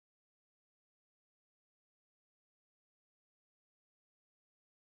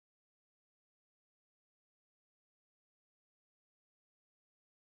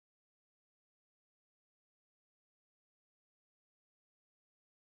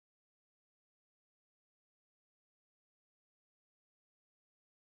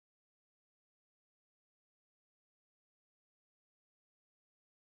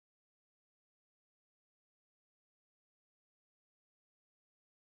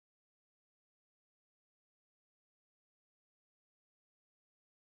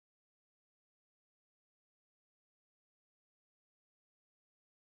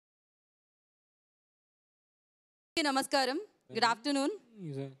అందరికీ నమస్కారం. Good afternoon.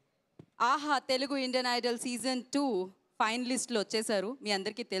 ఆహా తెలుగు ఇండియన్ ఐడల్ సీజన్ 2 ఫైనలిస్ట్లో వచ్చేసారు. మీ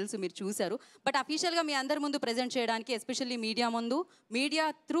అందరికీ తెలుసు, మీరు చూశారు. బట్ అఫీషియల్గా మీ అందరి ముందు ప్రజెంట్ చేయడానికి, ఎస్పెషల్లీ మీడియా ముందు, మీడియా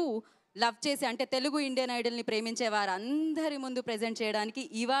త్రూ లవ్ చేసి అంటే తెలుగు ఇండియన్ ఐడల్ని ప్రేమించే వారందరి ముందు ప్రజెంట్ చేయడానికి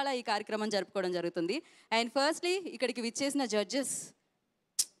ఇవాళ ఈ కార్యక్రమం జరుపుకోవడం జరుగుతుంది. అండ్ ఫస్ట్లీ ఇక్కడికి విచ్చేసిన జడ్జెస్,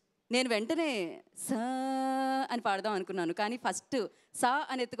 నేను వెంటనే సా అని పాడదాం అనుకున్నాను, కానీ ఫస్ట్ సా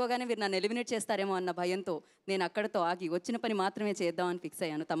అని ఎత్తుకోగానే మీరు నన్ను ఎలిమినేట్ చేస్తారేమో అన్న భయంతో నేను అక్కడతో ఆగి వచ్చిన పని మాత్రమే చేద్దామని ఫిక్స్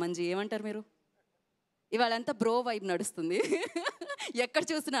అయ్యాను. తమన్జీ ఏమంటారు మీరు? ఇవాళంతా బ్రో వైబ్ నడుస్తుంది. ఎక్కడ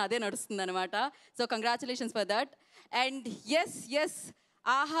చూసినా అదే నడుస్తుంది అనమాట. So congratulations for that. And yes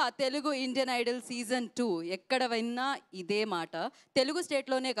ఆహా తెలుగు ఇండియన్ ఐడల్ సీజన్ 2 ఎక్కడ విన్నా ఇదే మాట. తెలుగు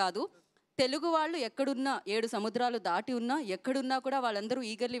స్టేట్లోనే కాదు, తెలుగు వాళ్ళు ఎక్కడున్నా, 7 సముద్రాలు దాటి ఉన్నా, ఎక్కడున్నా కూడా వాళ్ళందరూ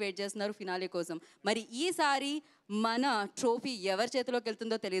ఈగర్లీ వెయిట్ చేస్తున్నారు ఫినాలే కోసం. మరి ఈసారి మన ట్రోఫీ ఎవరి చేతిలోకి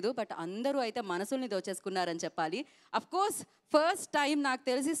వెళ్తుందో తెలియదు, బట్ అందరూ అయితే మనసుల్ని దోచేసుకున్నారని చెప్పాలి. అఫ్కోర్స్ ఫస్ట్ టైం నాకు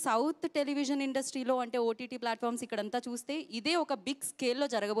తెలిసి సౌత్ టెలివిజన్ ఇండస్ట్రీలో, అంటే ఓటీటీ ప్లాట్ఫామ్స్ ఇక్కడంతా చూస్తే ఇదే ఒక బిగ్ స్కేల్లో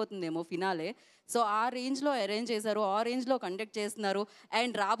జరగబోతుందేమో ఫినాలే. సో ఆ రేంజ్లో అరేంజ్ చేశారు, ఆ రేంజ్లో కండక్ట్ చేస్తున్నారు.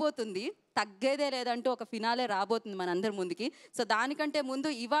 అండ్ రాబోతుంది, తగ్గేదే లేదంటూ ఒక ఫినాలే రాబోతుంది మనందరి ముందుకి. సో దానికంటే ముందు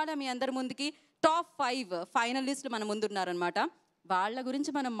ఇవాళ మీ అందరి ముందుకి టాప్ 5 ఫైనలిస్టులు మన ముందు ఉన్నారనమాట. వాళ్ళ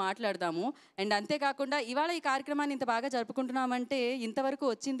గురించి మనం మాట్లాడదాము. అండ్ అంతేకాకుండా ఇవాళ ఈ కార్యక్రమాన్ని ఇంత బాగా జరుపుకుంటున్నామంటే, ఇంతవరకు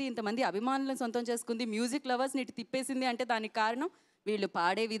వచ్చింది, ఇంతమంది అభిమానులను సొంతం చేసుకుంది, మ్యూజిక్ లవర్స్ని ఇటు తిప్పేసింది అంటే దానికి కారణం వీళ్ళు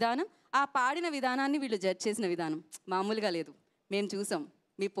పాడే విధానం, ఆ పాడిన విధానాన్ని వీళ్ళు జడ్జ్ చేసిన విధానం మామూలుగా లేదు. మేము చూసాం,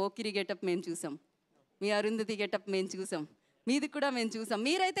 మీ పోకిరి గెటప్ మేము చూసాం, మీ అరుంధతి గెటప్ మేము చూసాం, మీది కూడా మేము చూసాం.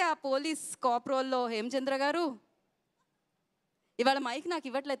 మీరైతే ఆ పోలీస్ కాప్రోల్లో హేమచంద్ర గారు ఇవాళ మైక్ నాకు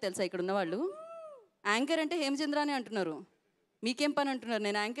ఇవ్వట్లేదు తెలుసా. ఇక్కడ ఉన్నవాళ్ళు యాంకర్ అంటే హేమచంద్రానే అంటున్నారు, మీకేం పని అంటున్నారు.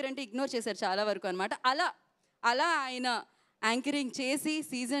 నేను యాంకర్ అంటే ఇగ్నోర్ చేశారు చాలా వరకు అనమాట. అలా ఆయన యాంకరింగ్ చేసి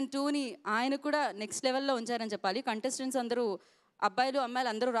సీజన్ 2ని ఆయన కూడా నెక్స్ట్ లెవెల్లో ఉంచారని చెప్పాలి. కంటెస్టెంట్స్ అందరూ, అబ్బాయిలు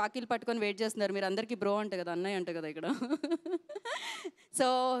అమ్మాయిలు అందరూ రాఖీలు పట్టుకొని వెయిట్ చేస్తున్నారు. మీరు అందరికీ బ్రో అంట కదా, అన్నయ్య అంట కదా ఇక్కడ. సో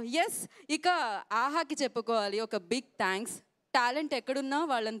ఎస్, ఇక ఆహాకి చెప్పుకోవాలి ఒక బిగ్ థ్యాంక్స్. టాలెంట్ ఎక్కడున్నా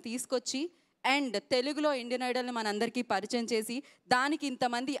వాళ్ళని తీసుకొచ్చి అండ్ తెలుగులో ఇండియన్ ఐడల్ని మనందరికీ పరిచయం చేసి దానికి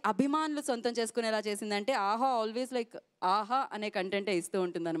ఇంతమంది అభిమానులు సొంతం చేసుకునేలా చేసిందంటే ఆహా ఆల్వేస్ లైక్ ఆహా అనే కంటెంటే ఇస్తూ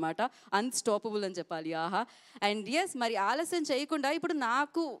ఉంటుందన్నమాట. అన్స్టాపబుల్ అని చెప్పాలి ఆహా. అండ్ ఎస్, మరి ఆలస్యం చేయకుండా, ఇప్పుడు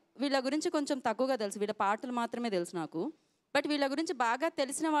నాకు వీళ్ళ గురించి కొంచెం తక్కువగా తెలుసు, వీళ్ళ పాటలు మాత్రమే తెలుసు నాకు. బట్ వీళ్ళ గురించి బాగా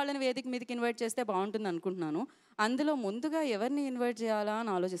తెలిసిన వాళ్ళని వేదిక మీదకి ఇన్వైట్ చేస్తే బాగుంటుంది అనుకుంటున్నాను. అందులో ముందుగా ఎవరిని ఇన్వైట్ చేయాలా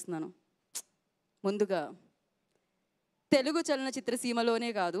అని ఆలోచిస్తున్నాను. ముందుగా తెలుగు చలనచిత్ర సీమలోనే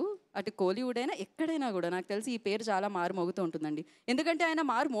కాదు, అటు కోలీవుడ్ అయినా ఎక్కడైనా కూడా నాకు తెలిసి ఈ పేరు చాలా మారు మోగుతూ ఉంటుందండి. ఎందుకంటే ఆయన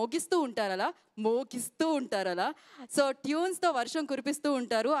మారు మోగిస్తూ ఉంటారు అలా. సో ట్యూన్స్తో వర్షం కురిపిస్తూ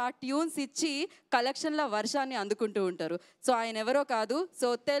ఉంటారు, ఆ ట్యూన్స్ ఇచ్చి కలెక్షన్ల వర్షాన్ని అందుకుంటూ ఉంటారు. సో ఆయన ఎవరో కాదు. సో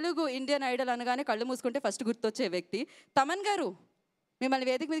తెలుగు ఇండియన్ ఐడల్ అనగానే కళ్ళు మూసుకుంటే ఫస్ట్ గుర్తొచ్చే వ్యక్తి తమన్ గారు. మిమ్మల్ని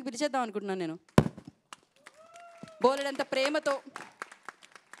వేదిక మీదకి పిలిచేద్దాం అనుకుంటున్నాను నేను, బోలెడంత ప్రేమతో.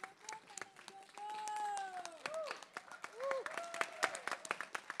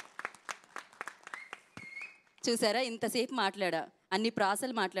 చూసారా, ఇంతసేపు మాట్లాడా, అన్ని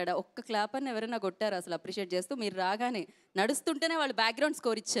ప్రాసలు మాట్లాడా, ఒక్క క్లాపర్ని ఎవరైనా కొట్టారు అసలు అప్రిషియేట్ చేస్తూ. మీరు రాగానే నడుస్తుంటేనే వాళ్ళు బ్యాక్గ్రౌండ్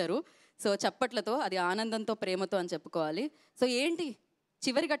స్కోర్ ఇచ్చారు. సో చప్పట్లతో, అది ఆనందంతో, ప్రేమతో అని చెప్పుకోవాలి. సో ఏంటి,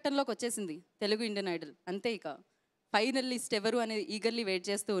 చివరి ఘట్టంలోకి వచ్చేసింది తెలుగు ఇండియన్ ఐడల్. అంతే, ఇక ఫైనలిస్ట్ ఎవరు అనేది ఈగర్లీ వెయిట్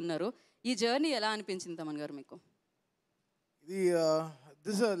చేస్తూ ఉన్నారు. ఈ జర్నీ ఎలా అనిపించింది తమన్ గారు మీకు? ఇది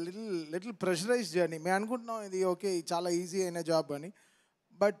దిస్ లిటిల్ ప్రెషరైజ్ జర్నీ. మేము అనుకుంటున్నాం ఇది ఓకే చాలా ఈజీ అయిన జాబ్ అని,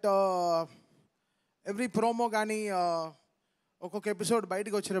 బట్ ఎవ్రీ ప్రోమో కానీ ఒక్కొక్క ఎపిసోడ్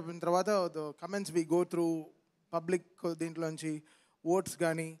బయటకు వచ్చిన తర్వాత comments we go through, public దీంట్లోంచి ఓట్స్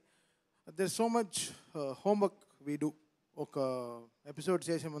కానీ, there so much homework we do. ఒక ఎపిసోడ్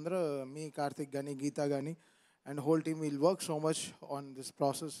చేసే ముందర మీ కార్తిక్ కానీ, గీత కానీ and whole team will work so much on this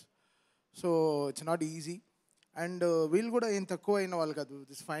process. So it's not easy. And వీళ్ళు కూడా ఏం తక్కువ అయిన వాళ్ళు కాదు.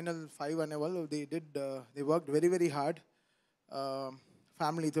 దిస్ ఫైనల్ 5 అనేవాళ్ళు they work very very hard.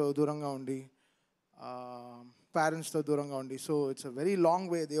 ఫ్యామిలీతో దూరంగా ఉండి, పేరెంట్స్తో దూరంగా ఉండి, so it's a very long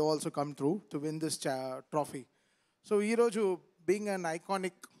way they also come through to win this trophy. So ఈరోజు being an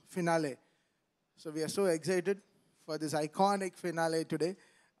iconic finale, so we are so excited for this iconic finale today.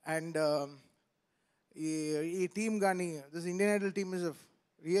 And ఈ team కానీ, this Indian Idol team is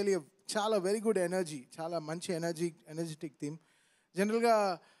really చాలా very good energy, చాలా మంచి energetic team. జనరల్గా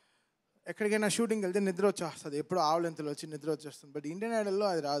ఎక్కడికైనా షూటింగ్కి వెళ్తే నిద్ర వచ్చేస్తుంది, ఎప్పుడు ఆవులెంతలు వచ్చి నిద్ర వచ్చేస్తుంది. బట్ ఇండియన్ ఐడల్లో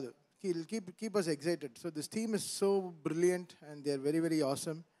అది రాదు. He'll keep us excited. So this team is so brilliant and they're very very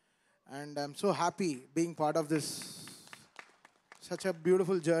awesome, and I'm so happy being part of this such a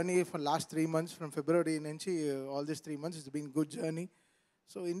beautiful journey for last 3 months from February nunchi all these 3 months. It's been good journey.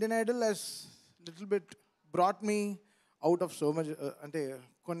 So Indian Idol has little bit brought me out of so much, అంటే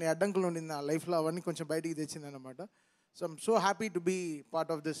కొన్ని అడ్డంకులు ఉండింది నా లైఫ్లో, అవన్నీ కొంచెం బయటికి తెచ్చింది అనమాట. So I'm so happy to be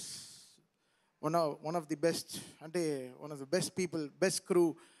part of this one of the best, ante one of the best people, best crew,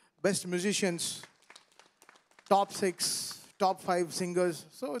 best musicians, top 6, top 5 singers.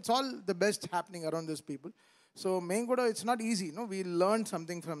 So it's all the best happening around these people. So main kuda it's not easy, no, we learned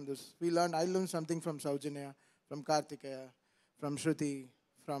something from this. I learned something from Saujanya, from Karthikeya, from Shruti,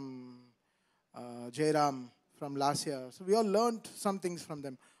 from Jairam, from Lasya. So we all learned some things from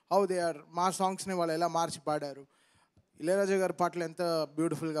them, how they are మా సాంగ్స్ని వాళ్ళు ఎలా మార్చి పాడారు, ఇళయరాజా గారి పాటలు ఎంత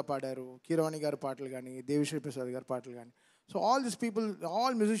బ్యూటిఫుల్గా పాడారు, కీరవాణి గారి పాటలు కానీ, దేవిశ్రీ ప్రసాద్ గారి పాటలు కానీ. So all this people,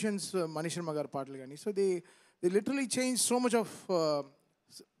 all musicians, Manish Sharma గారి పాటలు కానీ. So they literally change so much of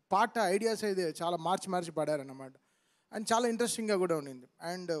పాట ఐడియాస్ అయితే చాలా మార్చి పాడారన్నమాట. అండ్ చాలా ఇంట్రెస్టింగ్గా కూడా ఉండింది.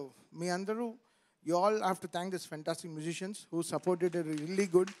 అండ్ మీ అందరూ, you all have to thank this fantastic musicians who supported it really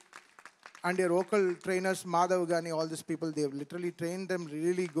good. And your vocal trainers, Madhav Gani, all these people, they've literally trained them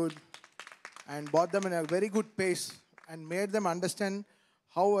really good and brought them in a very good pace and made them understand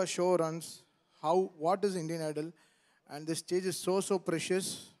how a show runs, what is Indian Idol. And this stage is so precious,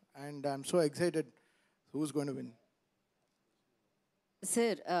 and I'm so excited who's going to win.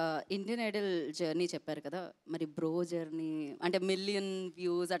 Sir, Indian Idol journey చెప్పారు కదా, మరి bro journey అంటే million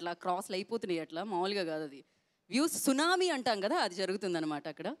views అట్లా క్రాస్లు అయిపోతున్నాయి, అట్లా మామూలుగా కాదు, అది వ్యూస్ సునామీ అంటాం కదా, అది జరుగుతుందన్నమాట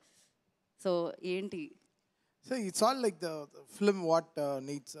అక్కడ. సో ఏంటి? So it's all like the film what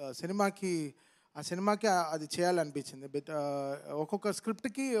needs. సినిమాకి అది చేయాలనిపించింది. బట్ ఒక్కొక్క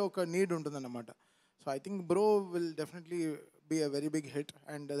స్క్రిప్ట్కి ఒక నీడ్ ఉంటుందన్నమాట. So I think bro will definitely be a very big hit,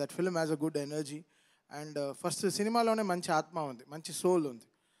 and that film has a good energy. And first సినిమాలోనే మంచి ఆత్మ ఉంది, మంచి సోల్ ఉంది.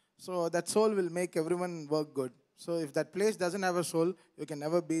 So that soul will make every one work good. So if that place doesn't have a soul, you can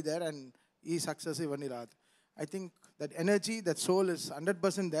never be there, and ఈ success ఇవన్నీ రాదు. I think that energy, that soul is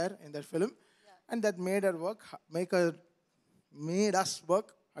 100% there in that film. Yeah. And that made us work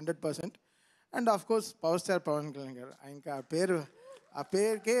 100%. And of course, Power Star Pawan Kalyan garu. Inka ఆ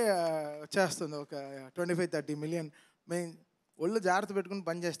పేరుకే వచ్చేస్తుంది ఒక 25-30 million. మేము ఒళ్ళు జాగ్రత్త పెట్టుకుని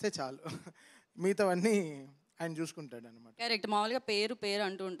పని చేస్తే చాలు, మిగతావన్నీ ఆయన చూసుకుంటాడు అనమాట. కరెక్ట్. మామూలుగా పేరు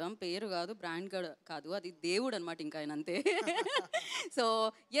అంటూ ఉంటాం, పేరు కాదు, బ్రాండ్ కాదు, అది దేవుడు అనమాట, ఇంకా ఆయన అంతే. So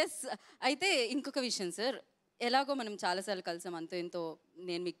yes. అయితే ఇంకొక విషయం సార్, ఎలాగో మనం చాలాసార్లు కలిసాం, అంతో ఎంతో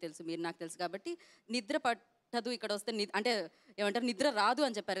నేను మీకు తెలుసు, మీరు నాకు తెలుసు, కాబట్టి నిద్ర పట్టదు ఇక్కడ వస్తే, అంటే ఏమంటారు, నిద్ర రాదు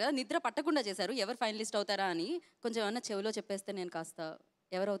అని చెప్పారు కదా, నిద్ర పట్టకుండా చేశారు. ఎవరు ఫైనలిస్ట్ అవుతారా అని కొంచెం ఏమన్నా చెవిలో చెప్పేస్తే నేను కాస్త,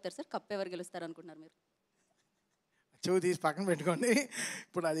 ఎవరు అవుతారు సార్, కప్ ఎవరు గెలుస్తారు అనుకుంటున్నారు మీరు? చెవి తీసి పక్కన పెట్టుకోండి,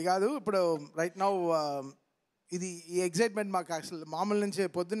 ఇప్పుడు అది కాదు. ఇప్పుడు రైట్ నౌ ఇది ఈ ఎగ్జైట్మెంట్ మాకు అసలు మామూలు నుంచి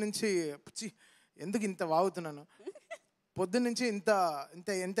పొద్దున్నుంచి ఎందుకు ఇంత వాగుతున్నాను, పొద్దున్నుంచి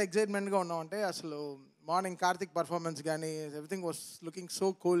ఎంత ఎగ్జైట్మెంట్గా ఉన్నామంటే, అసలు మార్నింగ్ కార్తిక్ పర్ఫార్మెన్స్ కానీ, everything was looking so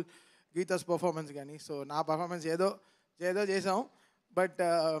cool, Geetha's performance కానీ. సో నా పర్ఫార్మెన్స్ ఏదో చేసాం, but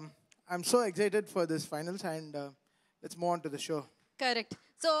I'm so excited for this finals, and let's move on to the show. Correct.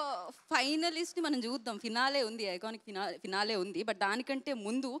 So ఫైనలిస్ట్ని మనం చూద్దాం. ఫినాలే ఉంది, ఐకానిక్ ఫినాలే ఉంది. బట్ దానికంటే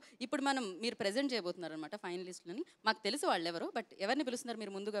ముందు ఇప్పుడు మీరు ప్రజెంట్ చేయబోతున్నారు అనమాట ఫైనలిస్ట్లని. మాకు తెలుసు వాళ్ళు ఎవరు, బట్ ఎవరిని పిలుస్తున్నారు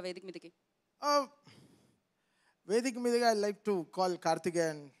మీరు ముందుగా వేదిక మీదకి? వేదిక మీదగా I like to call Karthikeya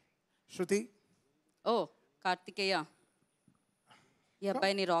and శృతి. ఓ కార్తికేయ, ఈ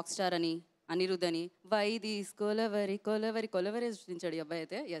అబ్బాయిని రాక్ స్టార్ అని, అనిరుద్ అని, వైదీస్ కొలవరి సృష్టించాడు ఈ అబ్బాయి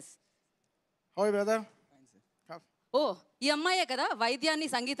అయితే. ఎస్. How brother? ఓ ఈ అమ్మాయే కదా వైద్యాన్ని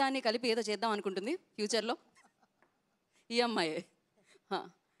సంగీతాన్ని కలిపి ఏదో చేద్దాం అనుకుంటుంది ఫ్యూచర్లో, ఈ అమ్మాయే.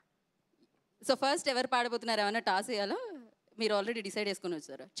 సో ఫస్ట్ ఎవరు పాడబోతున్నారు, ఏమన్నా టాస్ వేయాలో? మీరు ఆల్రెడీ డిసైడ్ చేసుకొని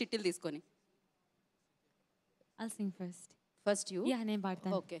వచ్చారు చిట్టీలు తీసుకొని? I'll sing first. First you? Yeah, నేను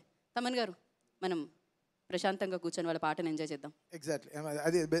పాడతాను. ఓకే. తమన్ గారు, మనం ప్రశాంతంగా కూర్చొని వాళ్ళ పాటను ఎంజాయ్ చేద్దాం. ఎగ్జాక్ట్లీ,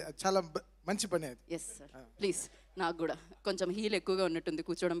 అది చాలా మంచి పని అది. Yes sir, please. నాకు కూడా కొంచెం హీల్ ఎక్కువగా ఉన్నట్టుంది,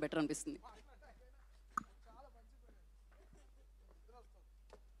 కూర్చోవడం బెటర్ అనిపిస్తుంది.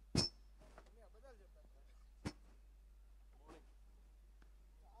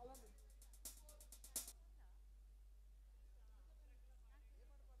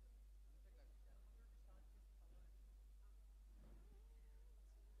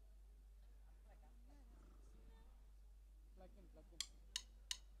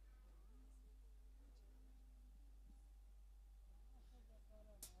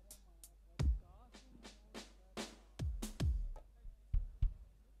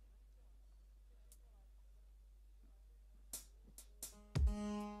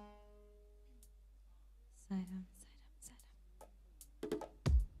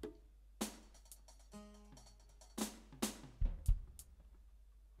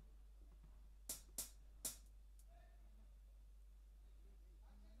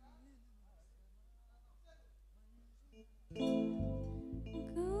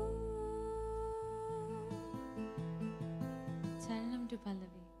 to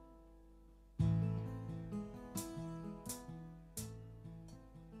Pallavi.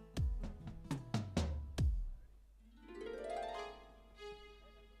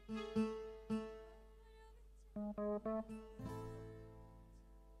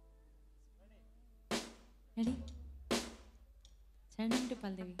 Ready? Charanam to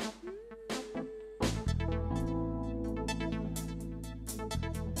Pallavi.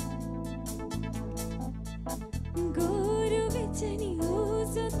 Guru vechani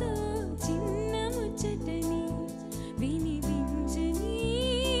oosuto chinna muchatani vini vinchani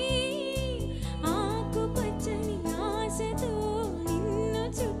aaku pachani aasatho ninnu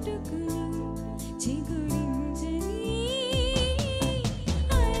chuttukuni chigurinchani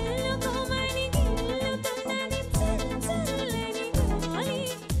allukomani gillutunnadi chachalani gaali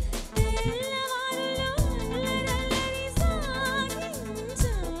తెల్లవారులో అల్లరల్లరి సాగించాలి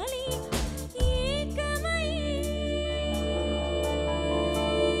ఏకమై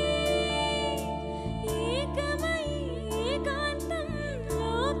ఏకాంతం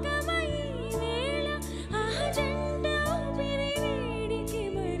లోకమై వేళ ఆ జంట ఊపిరి వేడికి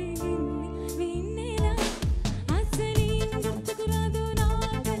మరిగింది వెన్నెల అసలేం గుర్తుకు రాదు నా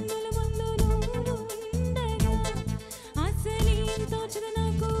కన్నుల ముందు నువ్వు ఉండగా అసలేం తోచదు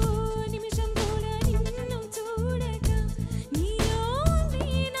నాకు నిమిషం కూడా నిన్ను చూడక నీలో ఉంది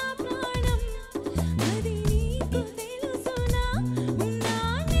నా ప్రాణం అది నీకు తెలుసునా ఉన్నా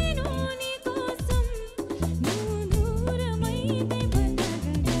నేను నీ కోసం నువ్వు దూరమైతే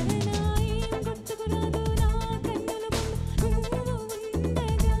బతకగలనా ఏం గుర్తుకు రాదు నా కన్నుల ముందు నువ్వు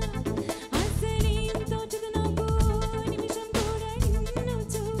ఉండగా అసలేం తోచదు నాకు నిమిషం కూడా నిన్ను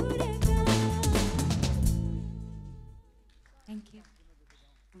చూడక థ్యాంక్ యూ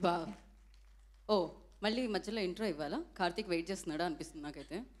బా ఓ మళ్ళీ మధ్యలో ఇంట్రో ఇవ్వాలా? కార్తీక్ వెయిట్ చేస్తున్నాడా అనిపిస్తుంది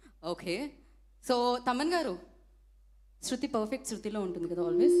నాకైతే. ఓకే, సో తమన్ గారు, శృతి పర్ఫెక్ట్ శృతిలో ఉంటుంది కదా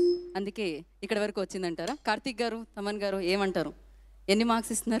ఆల్వేస్, అందుకే ఇక్కడ వరకు వచ్చిందంటారా? కార్తీక్ గారు, తమన్ గారు ఏమంటారు? ఎన్ని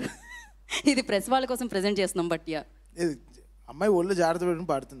మార్క్స్ ఇస్తున్నారు? ఇది ప్రెస్ వాళ్ళ కోసం ప్రజెంట్ చేస్తున్నాం. బట్ యా, ఇది అమ్మాయి ఒళ్ళు జాగ్రత్త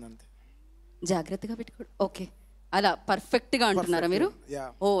పెట్టుకుని పాడుతుంది అంతే. జాగ్రత్తగా పెట్టుకోడు. ఓకే, అలా పర్ఫెక్ట్గా అంటున్నారా మీరు? Yeah.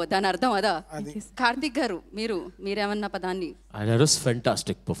 ఓ, దాని అర్థం అదా? అది. కార్తీక్ గారు, మీరేమన్నా పదాన్ని? And that was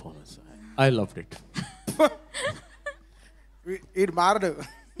fantastic performance. I loved it. వీడు మారడు.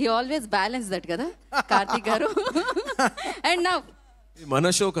 హీ ఆల్వేస్ బ్యాలెన్స్ దట్ కదా కార్తీక్ గారు. అండ్ నౌ మన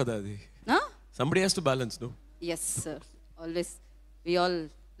షో కదా అది. Somebody has to balance, no? Yes sir, always we all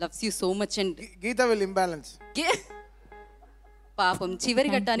loves you so much. And Gita will imbalance. పాపం చివరి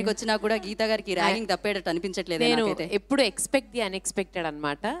ఘట్టానికి వచ్చినా కూడా గీత గారికి ర్యాగింగ్ తప్పేటట్టు అనిపించట్లేదు నేను నాకైతే. ఎప్పుడు ఎక్స్పెక్ట్ ది అన్ఎక్స్పెక్టెడ్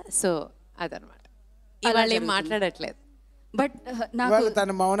అన్నమాట. సో అదనమాట, ఇవాళ ఏం మాట్లాడట్లేదు. బట్ నాకు తన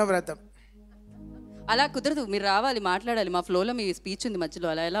మౌన వ్రతం అలా కుదరదు, మీరు రావాలి, మాట్లాడాలి. మా ఫ్లోలో మీ స్పీచ్ ఉంది మధ్యలో,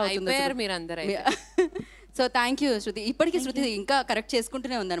 అలా ఎలా అవుతుంది? మీరు అందరూ సో థ్యాంక్ యూ శృతి. ఇప్పటికీ శృతి ఇంకా కరెక్ట్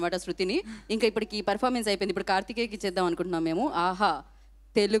చేసుకుంటూనే ఉందన్నమాట శృతిని. ఇంకా ఇప్పటికి పర్ఫార్మెన్స్ అయిపోయింది. ఇప్పుడు కార్తికేయకి ఇచ్చేద్దాం అనుకుంటున్నాం మేము. ఆహా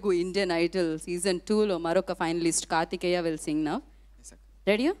తెలుగు ఇండియన్ ఐడల్ సీజన్ 2లో మరొక finalist Karthikeya will sing now.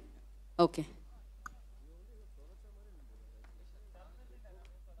 Ready? Okay.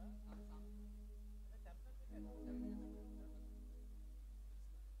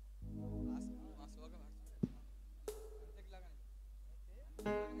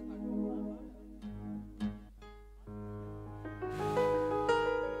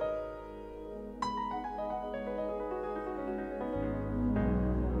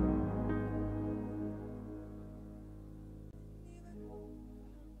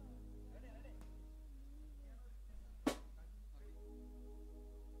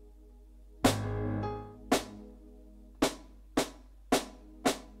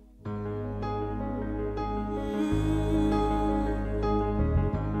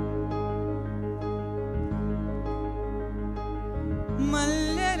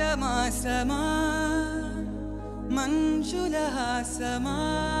 మల్లెల మాసమా మంచుల హాసమా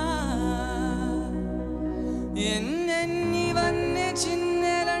ఎన్నెన్ని వన్నె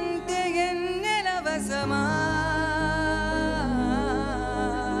చిన్నెలంటే ఎన్నెల వసమా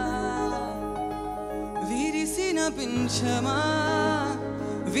విరిసిన పింఛమా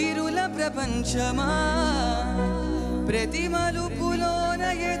విరుల ప్రపంచమా ప్రతి మలుపులోన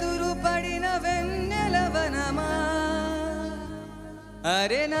ఎదురు పడిన వెన్నెల వనమా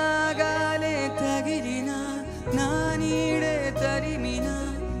అరే నాగాలే తగిలిన నా నీడే తరిమిన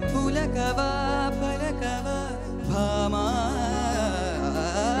పులకవా పలకవా భామా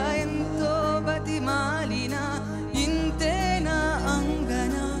ఎంతో బతిమాలిన ఇంతే నా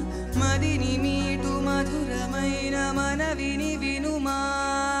అంగన మదిని మీటు మధురమైన మనవిని వినుమా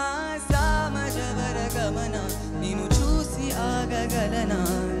సామజవర గమన నిన్ను చూసి ఆగగలనా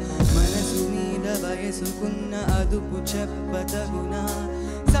మనసు మీద వయసుకున్న అదుపు చెప్పతగునా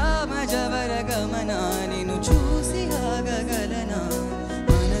సామజవర గమనా నిన్ను చూసి ఆగగలనా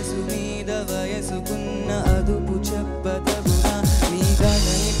మనసు మీద వయసుకున్న అదుపు చెప్పతగునా నీ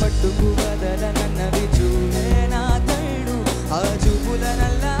గలని పట్టుకు వదలనన్నవి చూడే నా తల్లు ఆ చూపుల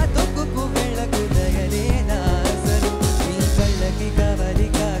నల్లా తొక్కుకు వెళ్ళకు దయలేదా అసలు నీ కళ్ళకి కవలి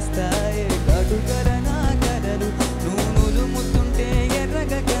కాస్తాయే కటుకల నా కలలు నూనెలు ముత్తుంటే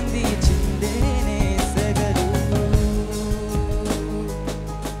ఎర్రగ కంది చిందేనే సెగలు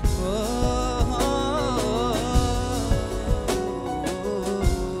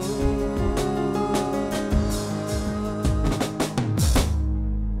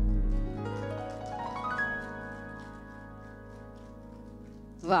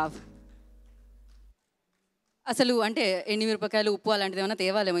వావ్. అసలు అంటే ఎండి మిరపకాయలు ఉప్పు అలాంటిది ఏమైనా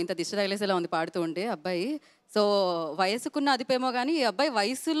తేవాలేమో, ఇంత దిష్టి తగిలేసేలా ఉంది పాడుతూ ఉంటే అబ్బాయి. సో వయసుకున్న అదుపేమో కానీ ఈ అబ్బాయి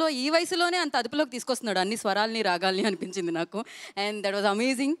ఈ వయసులోనే అంత అదుపులోకి తీసుకొస్తున్నాడు అన్ని స్వరాల్ని రాగాల్ని అనిపించింది నాకు. And that was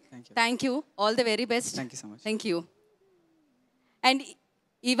amazing. Thank you, all the very best. Thank you. And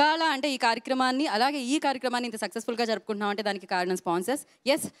ఇవాళ అంటే ఈ కార్యక్రమాన్ని ఇంత సక్సెస్ఫుల్గా జరుపుకుంటున్నాం అంటే దానికి కారణం sponsors.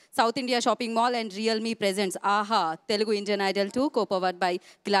 Yes, south India shopping mall and Realme presents ఆహా Telugu Indian Idol 2 co-powered by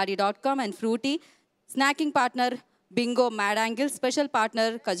Kiladi.com and Fruity. Snaking partner Bingo mad angle, special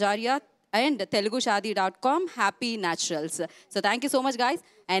partner Kajaria and telugushadi.com happy naturals. So thank you so much guys.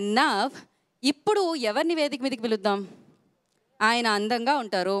 And now ఇప్పుడు ఎవరిని వేదిక మీదకి పిలుద్దాం? ఆయన అందంగా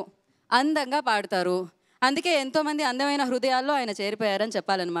ఉంటారు, అందంగా పాడతారు, అందుకే ఎంతోమంది అందమైన హృదయాల్లో ఆయన చేరిపోయారని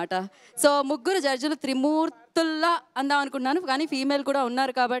చెప్పాలన్నమాట. సో ముగ్గురు జడ్జిలు త్రిమూర్తుల్లా అందాం అనుకున్నాను, కానీ ఫీమేల్ కూడా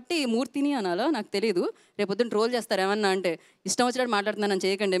ఉన్నారు కాబట్టి మూర్తిని అనాలో నాకు తెలియదు. రేపొద్దున ట్రోల్ చేస్తారు ఏమన్నా అంటే, ఇష్టం వచ్చినట్టు మాట్లాడుతున్నానని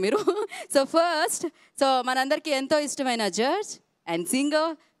చేయకండి మీరు. సో ఫస్ట్ మనందరికీ ఎంతో ఇష్టమైన జడ్జ్ అండ్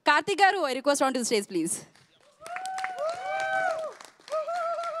సింగర్ కార్తిక్ గారు, I request on to the stage please.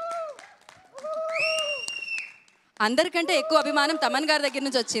 అందరికంటే ఎక్కువ అభిమానం తమన్ గారి దగ్గర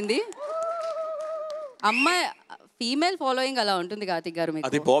నుంచి వచ్చింది. అమ్మాయి ఫీమేల్ ఫాలోయింగ్ అలా ఉంటుంది కార్తిక్ గారు మీకు.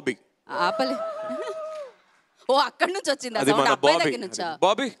 అది బాబీ. ఆపలే. ఓ అక్కడి నుంచి వచ్చింది ఆ సౌండ్, అబ్బాయి దగ్గర నుంచా?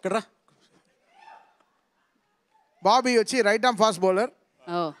 బాబీ ఇక్కడ రా. బాబీ వచ్చి రైట్ ఆర్మ్ ఫాస్ట్ బౌలర్.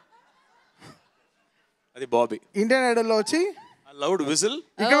 ఓ అది బాబీ. ఇండియన్ ఐడల్లో వచ్చి లౌడ్ విజిల్.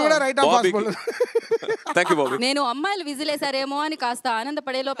 ఇక్కడ కూడా right arm fast bowler. Thank you Bobby. నేను అమ్మాయిలు విజిల్ వేసారేమో అని కాస్త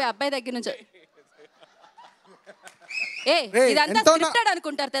ఆనందపడే లోపే అబ్బాయి దగ్గర నుంచి ఇదంతా స్క్రిప్టెడ్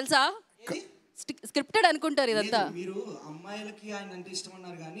అనుకుంటారు తెలుసా, స్క్రిప్టెడ్ అనుకుంటారు ఇదంతా. మీరు అమ్మాయిలకి ఆయన అంటే ఇష్టం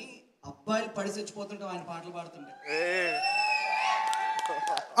అన్నారు కానీ అబ్బాయిలు పడి చచ్చిపోతుంటే ఆయన పాటలు పాడుతుంటే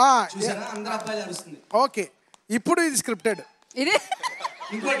చూసారా, అందరూ అబ్బాయిలు అరుస్తుంది. ఓకే, ఇప్పుడు ఇది స్క్రిప్టెడ్. ఇది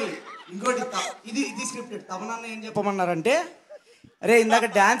ఇంకోటి ఇది స్క్రిప్టెడ్. తమనన్న ఏం చెప్పమన్నారంటే, అరే ఇందాక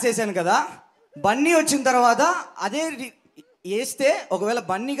డాన్స్ వేసాను కదా, బన్నీ వచ్చిన తర్వాత అదే వేస్తే ఒకవేళ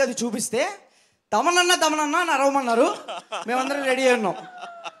బన్నీకి అది చూపిస్తే తమనన్న నరవమన్నారు. మేమందరం రెడీ అయి ఉన్నాం.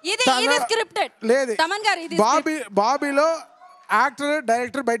 ఇది స్క్రిప్టెడ్ లేదు. తమన్ గారు ఇది బాబీలో యాక్టర్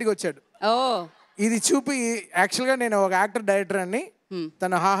డైరెక్టర్ బయటికి వచ్చాడు. ఓ ఇది చూపి యాక్చువల్గా నేను ఒక యాక్టర్ డైరెక్టర్ అని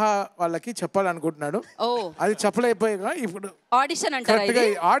తన హాహా వాళ్ళకి చెప్పాలనుకుంటున్నాడు. ఓ అది చెప్పలేకపోయాగా. ఇప్పుడు ఆడిషన్ అంటారా? ఇది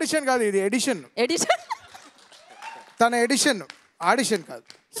ఆడిషన్ కాదు, ఇది ఎడిషన్. తన ఎడిషన్, ఆడిషన్ కాదు.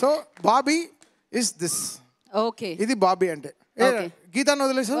 So Bobby is this. Okay, ఇది బాబీ అంటే. గీతాను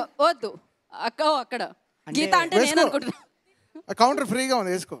వదిలేసు. వద్దు అక్కడ గీత అంటే నేను అనుకుంటున్నా. కౌంటర్ ఫ్రీగా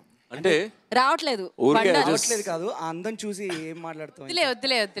ఉంది, వేసుకో. అంటే రావట్లేదు కాదు, ఆ అందం చూసి ఏం మాట్లాడుతాం.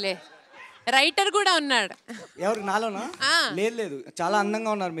 వద్దులే రైటర్ కూడా ఉన్నాడు. ఎవరు నాలోనా? లేదు, చాలా అందంగా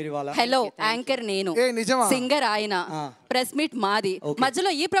ఉన్నారు మీరు ఇవాళ. హలో, యాంకర్ నేను, సింగర్ ఆయన, ప్రెస్ మీట్ మాది,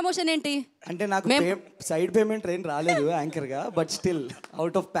 మధ్యలో ఈ ప్రమోషన్ ఏంటి? అంటే నాకు సైడ్ పేమెంట్ ఏం రాలేదు యాంకర్ గా, but still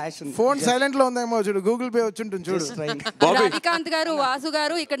out of passion. Phone silent లో ఉందేమో చూడు, గూగుల్ పే వచ్చి ఉంటుంది చూడు. రవికాంత్ గారు, వాసు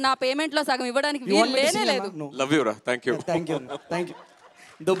గారు, ఇక్కడ నా పేమెంట్ లో సగం ఇవ్వడానికి వీలు లేనే లేదు. లవ్ యూ రా. Thank you.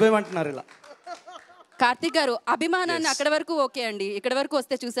 దొబ్బేమంటున్నారు ఇలా. కార్తిక్ గారు, అభిమానాన్ని అక్కడ వరకు ఓకే అండి, ఇక్కడ వరకు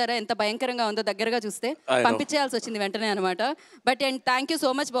వస్తే చూసారా ఎంత భయంకరంగా ఉందో, దగ్గరగా చూస్తే పంపించేయాల్సి వచ్చింది వెంటనే అనమాట. But and thank you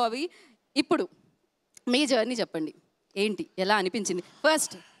so much Bobby. ఇప్పుడు మీ జర్నీ చెప్పండి, ఏంటి, ఎలా అనిపించింది?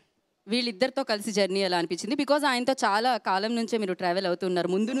 ఫస్ట్ వీళ్ళిద్దరితో కలిసి జర్నీ ఎలా అనిపించింది? బికాజ్ ఆయనతో చాలా కాలం నుంచే మీరు ట్రావెల్ అవుతున్నారు,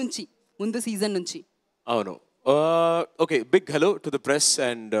 ముందు సీజన్ నుంచి. అవును. Okay, big hello to the press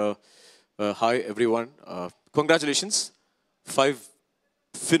and hi everyone. Congratulations, 5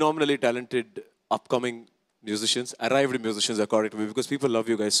 phenomenally talented upcoming musicians, arrived musicians according to me, because people love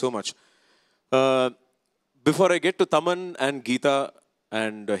you guys so much. Before I get to Thaman and Geetha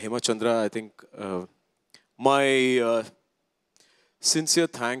and Hemachandra, I think my sincere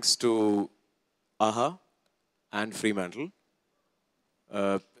thanks to AHA and Fremantle.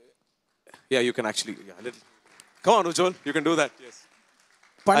 Yeah, you can actually, come on Ujjwal, you can do that. Yes.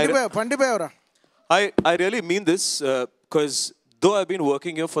 Pandibevara. I really mean this because though I've been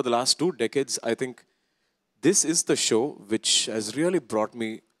working here for the last 2 decades, I think this is the show which has really brought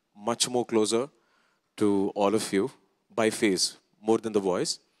me much more closer to all of you by face, more than the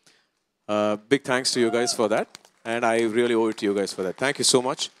voice. Big thanks to you guys for that. And I really owe it to you guys for that. Thank you so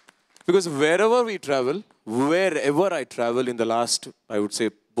much. Because wherever I travel in the last, I would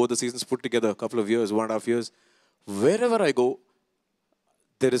say, both the seasons put together, a couple of years, 1.5 years, wherever I go,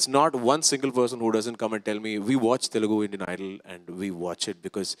 there is not one single person who doesn't come and tell me, we watch Telugu Indian Idol and we watch it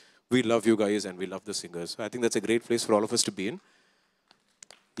because we love you guys and we love the singers. So I think that's a great place for all of us to be in.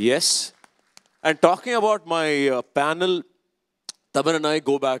 Yes. And talking about my panel, Thaman and I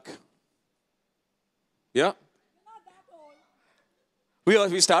go back. Yeah.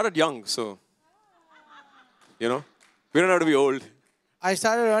 We started young, so, you know, we don't have to be old. I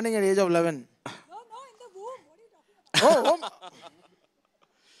started earning at the age of 11. Oh,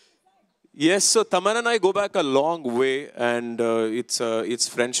 Yes, so Thaman and I go back a long way, and it's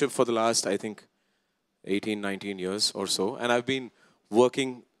friendship for the last, I think, 18, 19 years or so. And I've been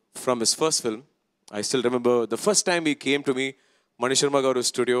working from his first film. I still remember the first time he came to me, Mani Sharma Garu's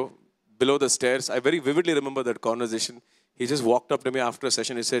studio, below the stairs. I very vividly remember that conversation. He just walked up to me after a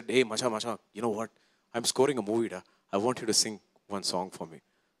session. He said, hey, Macha, you know what? I'm scoring a movie. Da. I want you to sing one song for me.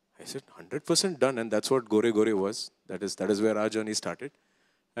 I said, 100% done. And that's what Gore Gore was. That is where our journey started.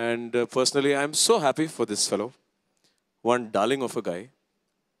 And personally, I'm so happy for this fellow. One darling of a guy.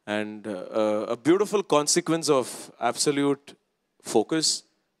 And a beautiful consequence of absolute focus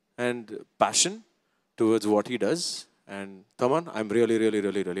and passion towards what he does. And Thaman, I'm really, really,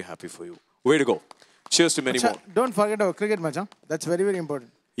 really, really happy for you. Way to go. Cheers to many more. don't forget our cricket, Macha. That's very, very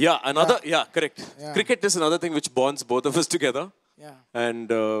important. Yeah, correct. Yeah. Cricket is another thing which bonds both of us together. Yeah. And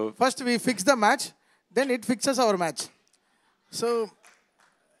First, we fix the match, then it fixes our match. So,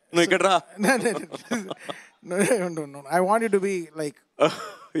 no, no. I want you to be like.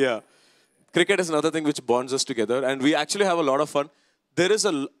 yeah. Cricket is another thing which bonds us together. And we actually have a lot of fun. There is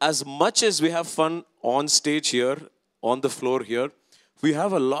as much as we have fun on stage here, on the floor here, we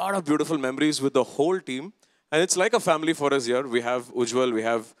have a lot of beautiful memories with the whole team. And it's like a family for us here. We have Ujjwal, we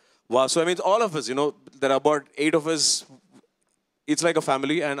have Vasu. I mean, all of us, you know, there are about 8 of us. It's like a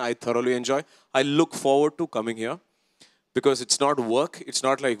family and I thoroughly enjoy. I look forward to coming here because it's not work. It's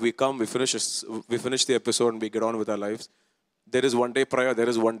not like we come, we finish the episode and we get on with our lives. There is one day prior, there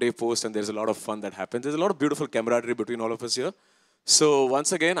is one day post, and there's a lot of fun that happens. There's a lot of beautiful camaraderie between all of us here. So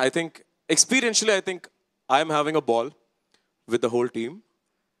once again, I think, experientially, I think I'm having a ball with the whole team.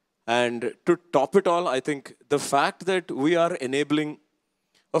 And to top it all, I think the fact that we are enabling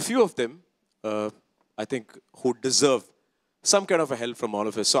a few of them, I think, who deserve some kind of a help from all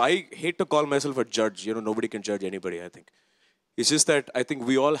of us. So I hate to call myself a judge. You know, nobody can judge anybody, I think. It's just that I think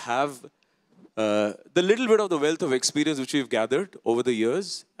we all have the little bit of the wealth of experience which we've gathered over the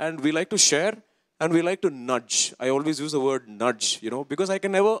years, and we like to share and we like to nudge. I always use the word nudge, you know, because I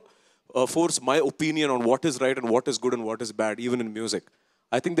can never force my opinion on what is right and what is good and what is bad, even in music.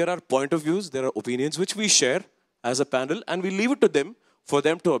 I think there are point of views, there are opinions which we share as a panel, and we leave it to them for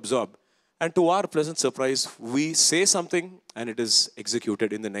them to absorb. And to our pleasant surprise, we say something and it is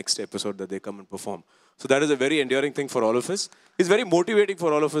executed in the next episode that they come and perform. So that is a very endearing thing for all of us. It's very motivating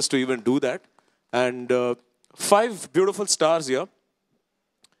for all of us to even do that. And 5 beautiful stars here.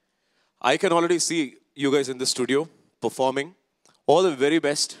 I can already see you guys in the studio performing. All the very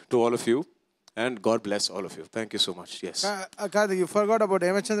best to all of you. And God bless all of you. Thank you so much. Yes. Karthik, you forgot about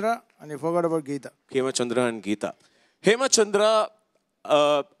Hemachandra and you forgot about Geetha. Hemachandra and Geetha. Hemachandra,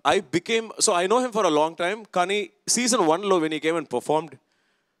 so I know him for a long time. Kani, season 1 lo, when he came and performed,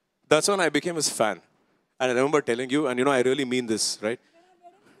 that's when I became his fan. And I remember telling you, and you know, I really mean this, right?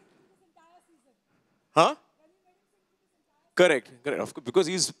 Huh? Correct. Of course,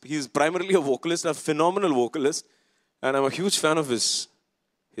 because he's primarily a vocalist, a phenomenal vocalist. And I'm a huge fan of his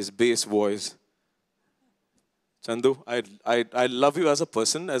bass voice. Chandu, I love you as a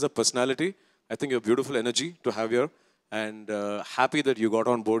person, as a personality. I think you're beautiful energy to have here. And happy that you got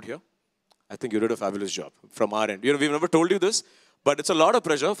on board here. I think you did a fabulous job from our end. You know, we've never told you this, but it's a lot of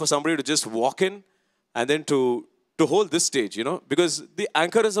pressure for somebody to just walk in and then to hold this stage, you know, because the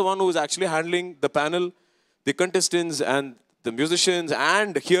anchor is the one who is actually handling the panel, the contestants and the musicians,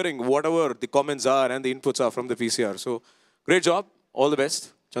 and hearing whatever the comments are and the inputs are from the PCR. So great job. All the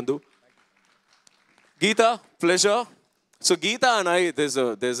best, Chandu. Geetha, pleasure. So Geetha and I,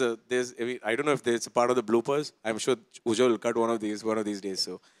 I don't know if there's a part of the bloopers. I'm sure Ujjwal will cut one of these days.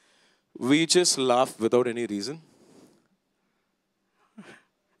 So we just laugh without any reason.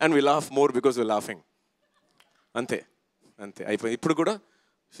 And we laugh more because we're laughing. Ante. Ippudu kuda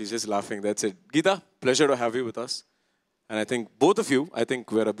She's just laughing. That's it. Geetha, pleasure to have you with us. And I think both of you, I think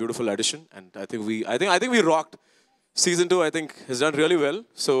we're a beautiful addition. And I think we rocked. Season 2, I think, has done really well.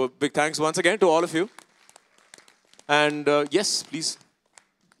 So big thanks once again to all of you. And yes, please.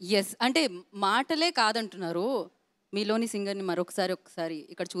 Yes అంటే మాటలే కాదంటున్నారు, మీలోని సింగర్ని ఒకసారి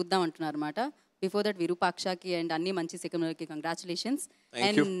ఇక్కడ చూద్దాం అంటున్నారు అనమాట. Before that విరూపాక్షకి and అన్ని మంచి సెకండ్కి కంగ్రాచులేషన్స్.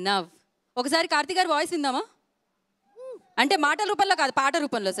 అండ్ నవ్ ఒకసారి కార్తీక్ గారి వాయిస్ విందామా? అంటే మాటల రూపంలో కాదు, పాట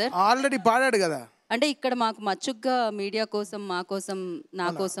రూపంలో సార్. ఆల్రెడీ పాడాడు కదా. అంటే ఇక్కడ మాకు మచ్చుగ్గా మీడియా కోసం, మా కోసం, నా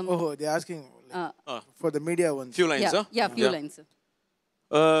కోసం. ఓహో, they asking for the media once. Few lines, huh? Yeah, few lines.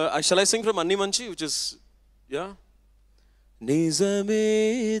 Shall I sing from Anni Manchi, which is, yeah?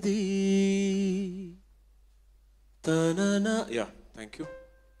 Nizamedi tanana. Yeah, thank you.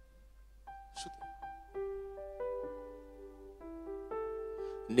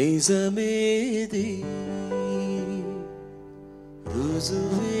 Nizamedi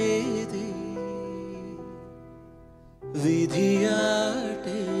ruzuvedi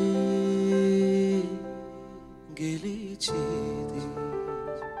vidhiyate gelichedi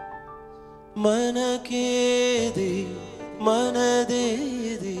మనకేది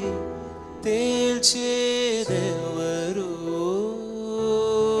మనదేది తేల్చేదెవరు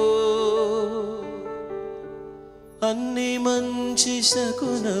అన్ని మంచి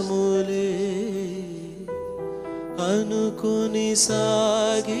శకునములే అనుకుని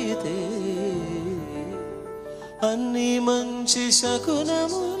సాగితే అన్ని మంచి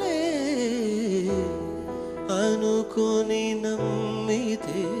శకునములే అనుకుని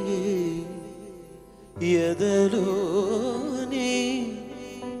నమ్మితే ఎదలోని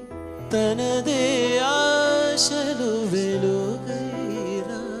తనదే ఆశలు వెలుగైరాదా.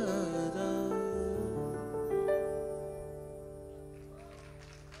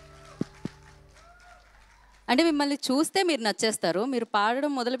 అంటే మిమ్మల్ని చూస్తే మీరు నచ్చేస్తారు, మీరు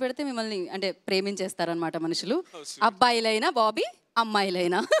పాడడం మొదలు పెడితే మిమ్మల్ని అంటే ప్రేమించేస్తారు అనమాట మనుషులు. అబ్బాయిలైనా బాబీ,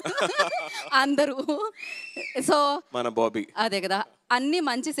 అమ్మాయిలైనా అందరూ. సో మన బాబీ అదే కదా, అన్ని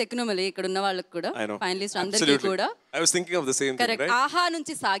మంచి సెక్నుమలే ఇక్కడ ఉన్న వాళ్ళకి కూడా, ఫైనలిస్ట్ అందరికీ కూడా. కరెక్ట్. ఆహా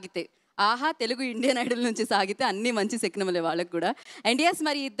నుంచి సాగితే, ఆహా తెలుగు ఇండియన్ ఐడల్ నుంచి సాగితే అన్ని మంచి సెక్నుమలే వాళ్ళకి కూడా. అండ్ ఎస్,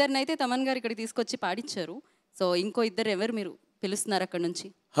 మరి ఇద్దరినైతే తమన్ గారు ఇక్కడ తీసుకొచ్చి పాడించారు. సో ఇంకో ఇద్దరు ఎవరు మీరు పిలుస్తున్నారు అక్కడ నుంచి?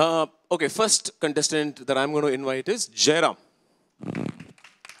 Okay, first contestant that I'm gonna invite is Jayaram.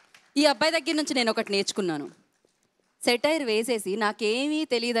 ఈ అబ్బాయి దగ్గర నుంచి నేను ఒకటి నేర్చుకున్నాను. సెటైర్ వేసేసి నాకేమీ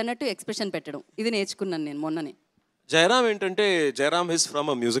తెలియదు అన్నట్టు ఎక్స్ప్రెషన్ పెట్టడం, ఇది నేర్చుకున్నాను నేను మొన్ననే. జయరామ్ ఏంటంటే, Jayaram is from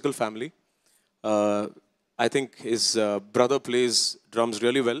a musical family. I think his brother plays drums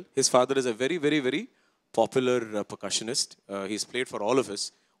really well. His father is a very, very, very popular percussionist. He's played for all of us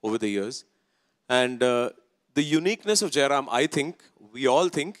over the years. And the uniqueness of Jairam, I think, we all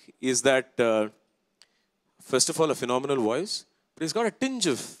think, is that, first of all, a phenomenal voice, but he's got a tinge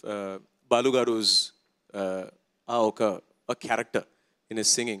of Balu Garu's a character in his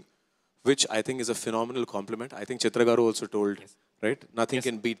singing, which I think is a phenomenal compliment. I think Chitra Garu also told, right? Nothing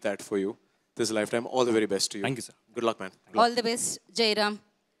can beat that for you this lifetime. All the very best to you. Thank you, sir. Good luck, man. Good all luck. The best Jayaram.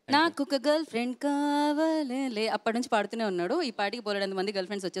 నాకు ఒక girl friend కావాలే అప్పటి నుంచి పాడుతూనే ఉన్నాడు. ఈ పాటికి పోలేడంత మంది girl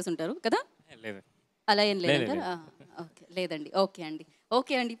friends వచ్చేసి ఉంటారు కదా. అలా ఏం లేదంటారు? ఓకే, లేదండి. ఓకే అండి,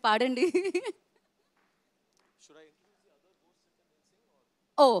 ఓకే అండి, పాడండి.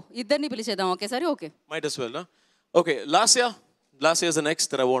 ఓ, ఇద్దరిని పిలిచేద్దాం ఒకేసారి. Okay, Might as well, huh? Okay, Lasya is the next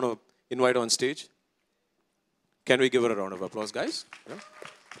that I want to invite on stage. Can we give her a round of applause, guys? Yeah.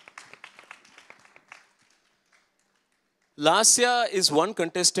 Lasya is one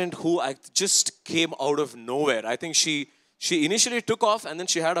contestant who just came out of nowhere. I think she initially took off and then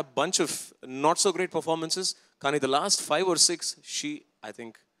she had a bunch of not so great performances. Kani, the last 5 or 6, she, I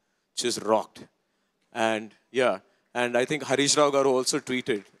think, just rocked. And yeah, and I think Harish Rao Garu also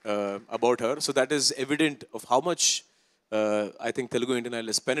tweeted about her. So that is evident of how much I think Telugu Indian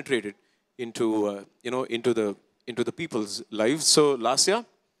Idol has penetrated into into the people's lives. So Lasya,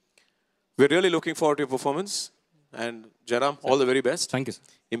 we're really looking forward to your performance. And Jairam, all the very best. Thank you, sir.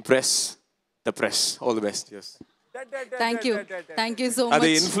 Impress the press. All the best. Yes. Thank you, thank you so The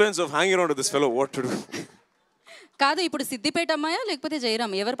much. influence of hanging around with this fellow, what to do? కాదు, ఇప్పుడు సిద్దిపేట అమ్మాయా లేకపోతే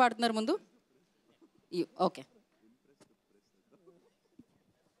జయరామ్ ఎవరు పాడుతున్నారు ముందు? Okay.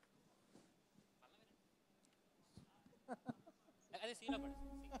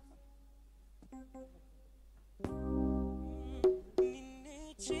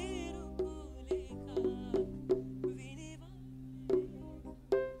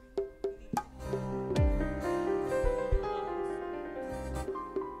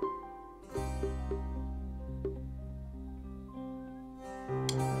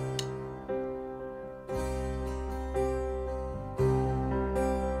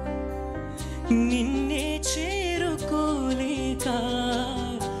 నిన్నే చేరుకోలేక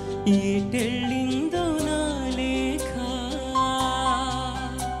ఎటెళ్ళిందో నా లేఖ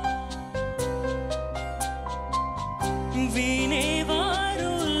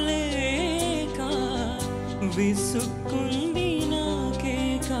వినేవారు లేక విసుక్కుంది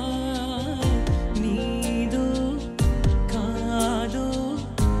నాకేక నీదో కాదో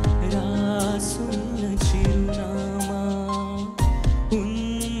రాసున్న చిరునామా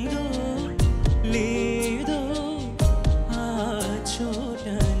ఉందో లేదో ఆ చోట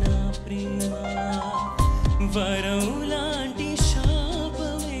నా ప్రేమ వరం లాంటి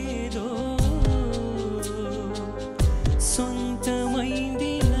శాపమేదో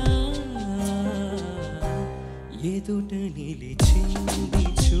సొంతమైందిలా ఎదుట నిలిచింది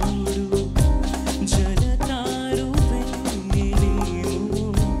చూడు జలతారు వెన్నెలేమో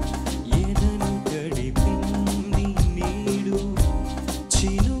ఎదను గడిపింది నీడు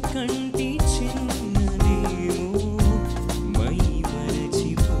చినుకంటి చిన్నదేమో మై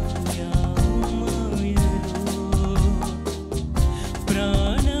మరచిపోయావు మాయలో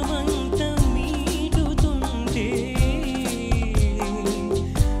ప్రాణమంత మీటుతుంటే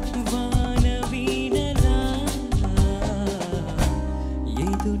వాన వీణలా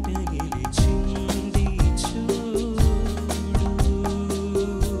ఎదుట నిలిచింది చూడు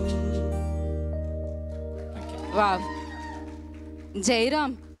వావ్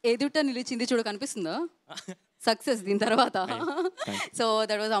జైరామ్ ఎదుట నిలిచింది చూడ కనిపిస్తుందా సక్సెస్ దీని తర్వాత సో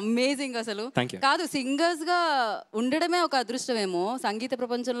దట్ వాజ్ అమేజింగ్ అసలు కాదు సింగర్స్ గా ఉండడమే ఒక అదృష్టమేమో సంగీత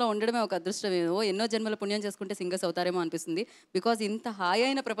ప్రపంచంలో ఉండడమే ఒక అదృష్టమేమో ఎన్నో జన్మల పుణ్యం చేసుకుంటే సింగర్స్ అవుతారేమో అనిపిస్తుంది బికాజ్ ఇంత హాయి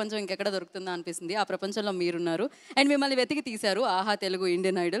అయిన ప్రపంచం ఇంకెక్కడ దొరుకుతుందా అనిపిస్తుంది ఆ ప్రపంచంలో మీరున్నారు అండ్ మిమ్మల్ని వెతికి తీశారు ఆహా Telugu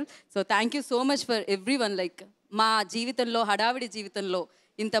Indian Idol so thank you so much for every one like మా జీవితంలో హడావిడి జీవితంలో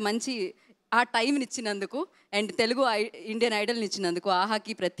ఇంత మంచి ఆ టైంని ఇచ్చినందుకు అండ్ తెలుగు ఇండియన్ ఐడల్ని ఇచ్చినందుకు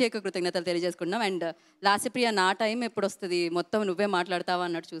ఆహాకి ప్రత్యేక కృతజ్ఞతలు తెలియజేసుకుంటున్నాం అండ్ లాస్యప్రియ నా టైం ఎప్పుడు వస్తుంది మొత్తం నువ్వే మాట్లాడతావా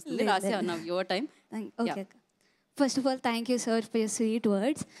అన్నట్టు చూస్తుంది Lasya your time okay first of all thank you sir for your sweet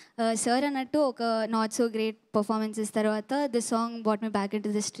words sir అన్నట్టు ఒక నాట్ సో గ్రేట్ పర్ఫార్మెన్సెస్ తర్వాత this song bat me back in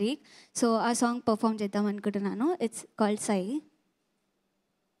to the streak so ఆ సాంగ్ పర్ఫామ్ చేద్దాం అనుకుంటున్నాను ఇట్స్ కాల్డ్ సై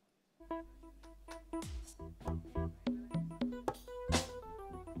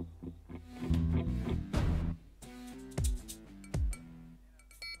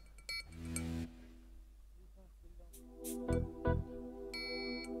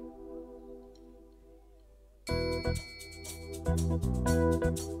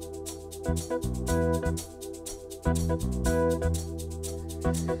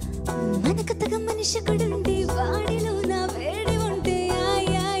మనకతగా మనిషి ఒకడుండి వాడిలో నా వేడి ఉంటే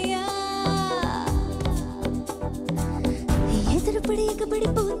ఎదురుపడి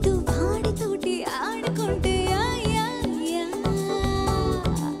ఎగబడిపోతూ వాడితోటి ఆడుకుంటే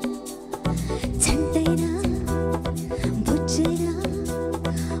చంటైనా బుచ్చైనా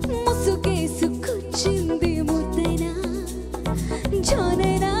ముసుగేసు కూర్చుంది ముద్దైనా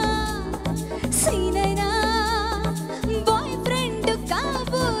జానైనా సీనైనా boy friend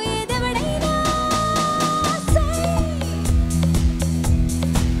కాబోయేదెవడైనా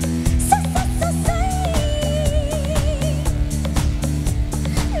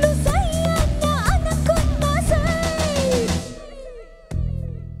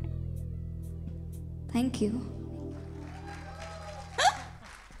thank you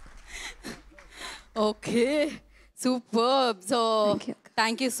okay super so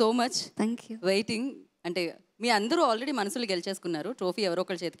thank you so much thank you waiting అంటే మీ అందరూ ఆల్రెడీ మనసులు గెలిచేసుకున్నారు ట్రోఫీ ఎవరో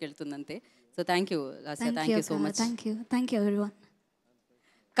ఒకరి చేతికి వెళ్తుంది అంతే so thank you Lasya thank you so much thank you everyone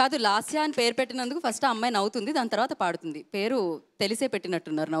కాదు లాస్యా అని పేరు పెట్టినందుకు ఫస్ట్ ఆ అమ్మాయి నవ్వుతుంది దాని తర్వాత పాడుతుంది పేరు తెలిసే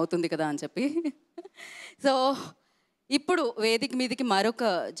పెట్టినట్టున్నారు నవ్వుతుంది కదా అని చెప్పి సో ఇప్పుడు వేదిక మీదకి మరొక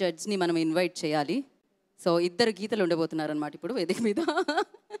జడ్జ్ని మనం ఇన్వైట్ చేయాలి సో ఇద్దరు గీతలు ఉండబోతున్నారు అనమాట ఇప్పుడు వేదిక మీద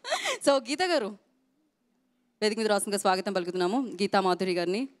సో గీత గారు వేదిక మీద రాసుగా స్వాగతం పలుకుతున్నాము గీతా మాధురి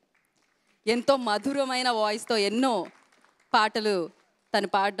గారిని ఎంతో మధురమైన వాయిస్తో ఎన్నో పాటలు తను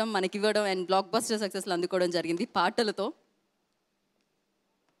పాడడం మనకి ఇవ్వడం అండ్ బ్లాక్ బస్టర్ సక్సెస్లు అందుకోవడం జరిగింది పాటలతో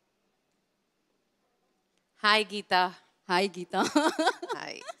హాయ్ గీత హాయ్ గీత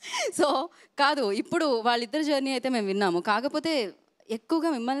హాయ్ సో కాదు ఇప్పుడు వాళ్ళిద్దరి జర్నీ అయితే మేము విన్నాము కాకపోతే ఎక్కువగా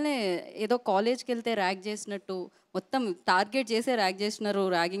మిమ్మల్ని ఏదో కాలేజ్కి వెళ్తే ర్యాగ్ చేసినట్టు మొత్తం టార్గెట్ చేసే ర్యాగ్ చేసినారు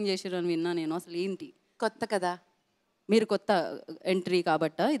ర్యాగింగ్ చేసినారు అని విన్నా నేను అసలు ఏంటి కొత్త కదా మీరు కొత్త ఎంట్రీ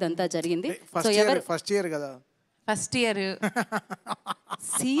కాబట్ట ఇదంతా జరిగింది సో ఫస్ట్ ఇయర్ కదా ఫస్ట్ ఇయర్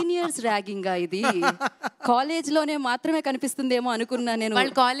సీనియర్స్ ర్యాగింగా ఇది కాలేజ్లోనే మాత్రమే కనిపిస్తుందేమో అనుకున్నా నేను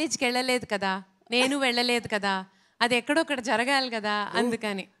వాళ్ళు కాలేజ్కి వెళ్ళలేదు కదా నేను వెళ్ళలేదు కదా అది ఎక్కడొక్కడ జరగాలి కదా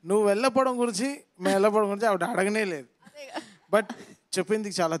అందుకని నువ్వు వెళ్ళపోవడం గురించి మేము వెళ్ళపోవడం గురించి ఆవిడ అడగనే లేదు బట్ చెప్పింది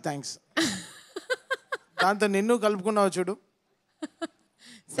చాలా థ్యాంక్స్ దాంతో నిన్ను కలుపుకున్నావు చూడు.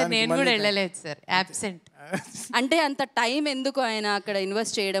 సార్ నేను కూడా వెళ్ళలేదు సార్, అబ్సెంట్. అంటే అంత టైం ఎందుకు ఆయన అక్కడ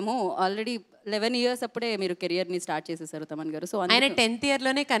ఇన్వెస్ట్ చేయడము? ఆల్రెడీ 11 years అప్పుడే మీరు కెరియర్ ని స్టార్ట్ చేసేసారు తమన్ గారు. సో ఆయన 10th year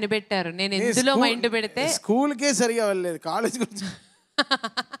లోనే కనిపెట్టారు నేను ఎందులో మైండ్ పెడితే. స్కూల్కే సరిగా వెళ్ళలేదు, కాలేజ్ గురించి.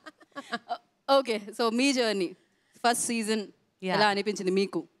 ఓకే, సో మీ జర్నీ ఫస్ట్ సీజన్ ఎలా అనిపించింది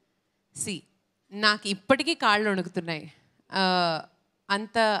మీకు? నాకు ఇప్పటికీ కాళ్ళు వణుకుతున్నాయి.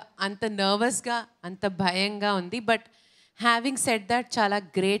 అంత అంత నర్వస్గా, అంత భయంగా ఉంది. బట్ హ్యావింగ్ సెడ్ దట్ చాలా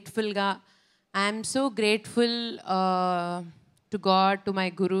గ్రేట్ఫుల్గా, I'm so grateful to God, to my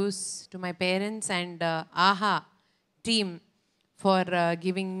gurus, to my parents and ఆహా team for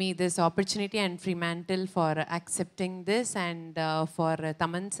giving me this opportunity and Fremantle for accepting this and for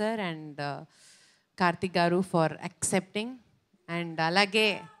Thaman sir and Karthik garu for accepting and alage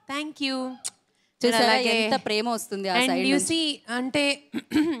thank you. చూసారా ఎంత ప్రేమ వస్తుంది ఆ side నుంచి. And you see అంటే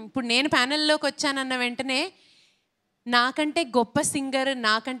ఇప్పుడు నేను ప్యానెల్లోకి వచ్చానన్న వెంటనే నాకంటే గొప్ప సింగర్,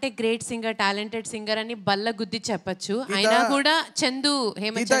 నాకంటే గ్రేట్ సింగర్, టాలెంటెడ్ సింగర్ అని బల్ల గుద్ది చెప్పచ్చు. అయినా కూడా చందు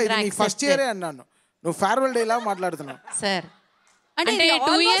హేమచంద్ర ఫస్ట్ ఇయరే అన్నాను, నువ్వు ఫేర్వెల్ డే లా మాట్లాడుతున్నావు సార్. అంటే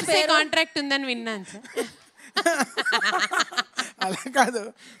 2 years కాంట్రాక్ట్ ఉందని విన్నాను సార్. అలా కాదు,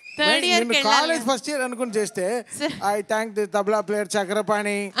 third year college first year అనుకుని చేస్తే I thank the tabla player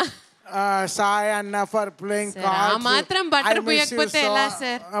Chakrapani Sai అన్న ఫర్ ప్లేయింగ్ కార్డ్స్. మాత్రం బటర్ పోయకపోతే ఎలా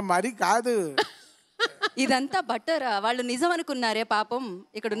సార్? మరి కాదు, ఇదంతా బటర్. వాళ్ళు నిజం అనుకున్నారే పాపం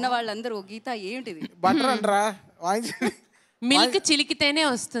ఇక్కడ ఉన్న వాళ్ళందరూ. గీత ఏంటిది బటర్ అనరా? మిల్క్ చిలికితేనే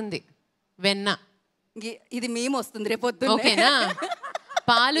వస్తుంది వెన్న. ఇది మేము వస్తుంది రేపొద్దు. ఓకేనా?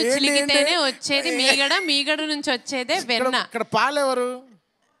 పాలు చిలికితేనే వచ్చేది మీగడ, మీగడ నుంచి వచ్చేదే వెన్న. ఇక్కడ పాలు ఎవరు?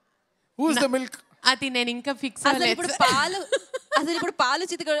 Who's the milk? అది నేను ఇంకా ఫిక్స్ అవ్వలేదు. అసలు ఇప్పుడు పాలు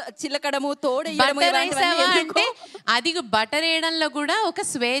చిలకడము, తోడేయడము అంటే అది బటర్ వేయడంలో కూడా ఒక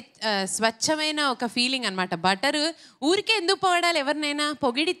స్వచ్ఛమైన ఒక ఫీలింగ్ అనమాట. బటర్ ఊరికే ఎందుకు పొగడాలి? ఎవరినైనా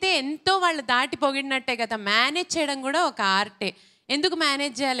పొగిడితే ఎంతో వాళ్ళు దాటి పొగిడినట్టే కదా. మేనేజ్ చేయడం కూడా ఒక ఆర్టే. ఎందుకు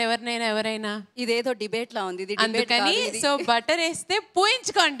మేనేజ్ చేయాలి ఎవరినైనా? ఎవరైనా ఇదేదో డిబేట్ లా ఉంది. అందుకని సో బటర్ వేస్తే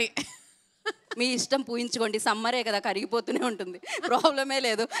పూయించుకోండి, మీ ఇష్టం పూయించుకోండి. సమ్మరే కదా, కరిగిపోతూనే ఉంటుంది, ప్రాబ్లమే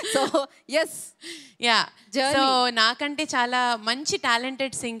లేదు. సో ఎస్ సో నాకంటే చాలా మంచి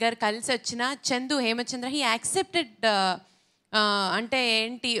టాలెంటెడ్ సింగర్ కలిసి వచ్చిన చందు హేమచంద్ర, హీ యాక్సెప్టెడ్. అంటే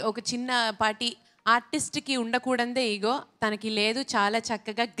ఏంటి, ఒక చిన్న పాటి ఆర్టిస్ట్కి ఉండకూడదే ఈగో, తనకి లేదు. చాలా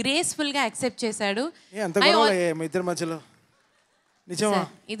చక్కగా గ్రేస్ఫుల్గా యాక్సెప్ట్ చేశాడు.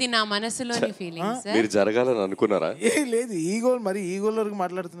 ఇది నా మనసులోని ఫీలింగ్. మీరు జరగాలని అనుకున్నారా? లేదు, ఈగో మరి ఈగోలో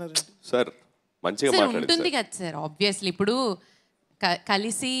మాట్లాడుతున్నారు సార్. మంచిగా ఉంటుంది కదా సార్. ఆబ్వియస్లీ ఇప్పుడు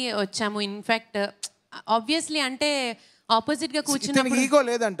కలిసి వచ్చాము. ఇన్ఫాక్ట్ ఆబ్వియస్లీ అంటే ఆపోజిట్ గా కూర్చున్నప్పుడు ఈగో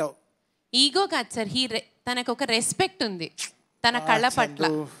లేదంటావు. ఈగో కాదు సార్, తనకు ఒక రెస్పెక్ట్ ఉంది తన కళ్ళ పట్ల,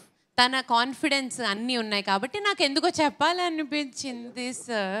 తన కాన్ఫిడెన్స్ అన్నీ ఉన్నాయి. కాబట్టి నాకు ఎందుకో చెప్పాలనిపించింది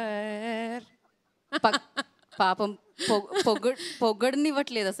సార్. పాపం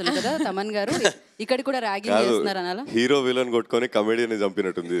పొగడనివ్వట్లేదు అసలు కదా తమన్ గారు. ఇక్కడ కూడా ర్యాగింగ్ చేస్తున్నారు అనాలా? హీరో విలన్ కొట్టుకొని కమెడియన్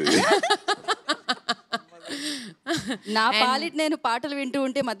చంపినట్టుంది. నా పాలిట్ నేను పాటలు వింటూ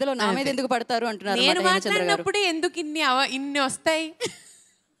ఉంటే మధ్యలో నా మీద ఎందుకు పడతారు అంటున్నారు. నేను మాట్లాడినప్పుడు ఎందుకు ఇన్ని వస్తాయి?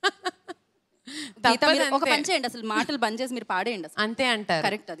 ఒక పని చేయండి, అసలు మాటలు బంద్ చేసి మీరు పాడేయండి. అంతే అంటారు.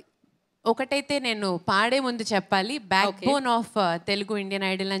 కరెక్ట్. అది ఒకటైతే నేను పాడే ముందు చెప్పాలి, back bone of Telugu Indian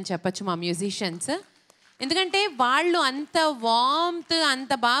Idol అని చెప్పొచ్చు మా మ్యూజిషియన్స్. ఎందుకంటే వాళ్ళు అంత వార్మ్త్,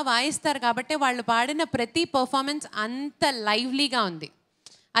 అంత బాగా వాయిస్తారు కాబట్టి వాళ్ళు పాడిన ప్రతి పర్ఫార్మెన్స్ అంత లైవ్లీగా ఉంది.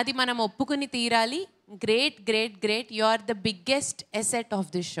 అది మనం ఒప్పుకుని తీరాలి. Great great great. You are the biggest asset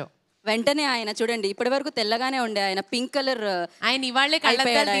of this show. వెంటనే ఆయన చూడండి, ఇప్పటి వరకు తెల్లగానే ఉండే ఆయన పింక్ కలర్. ఆయన ఇవాళ్లే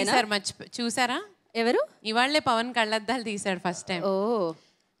కళ్ళద్దాలు తీశారు, చూసారా? ఎవరు? ఇవాళ్లే పవన్ కళ్ళద్దాలు తీశాడు ఫస్ట్ టైం. ఓ,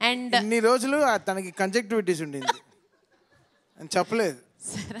 అండ్ ఇన్ని రోజులు తనకి కంజక్టివిటీస్ ఉండింది అని చెప్పలేదు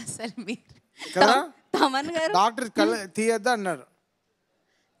సార్. అసలు మీరు కదా తమన్ గారు డాక్టర్ తీయద్దా అన్నారు.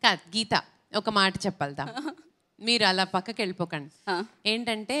 కాదు గీత, ఒక మాట చెప్పాలి. మీరు అలా పక్కకి వెళ్ళిపోకండి.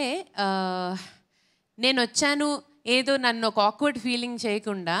 ఏంటంటే నేను వచ్చాను ఏదో నన్ను ఒక ఆక్వర్డ్ ఫీలింగ్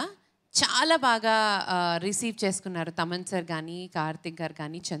చేయకుండా చాలా బాగా రిసీవ్ చేసుకున్నారు తమన్ సార్ కానీ, కార్తిక్ గారు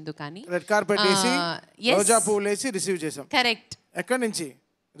కానీ, చందు కానీ. రెడ్ కార్పెట్ వేసి రోజా పువ్వులు వేసి రిసీవ్ చేసాం. కరెక్ట్. ఎక్కడి నుంచి?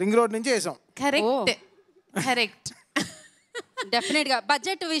 రింగ్ రోడ్ నుంచి వేసాం. Correct correct. డెఫినెట్ గా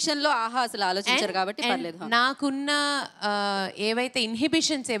బడ్జెట్ విషయంలో ఆహా అసలు ఆలోచించారు కాబట్టి పర్లేదు. నాకున్న ఏవైతే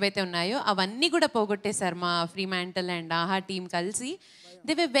ఇన్హిబిషన్స్ ఏవైతే ఉన్నాయో అవన్నీ కూడా పోగొట్టేశారు మా ఫ్రీమాంటల్ అండ్ ఆహా టీమ్ కలిసి.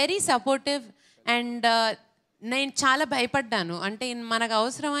 They were very supportive and నేను చాలా భయపడ్డాను. అంటే మనకు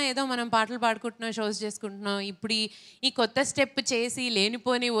అవసరమా, ఏదో మనం పాటలు పాడుకుంటున్నాం, షోస్ చేసుకుంటున్నాం, ఇప్పుడు ఈ కొత్త స్టెప్ చేసి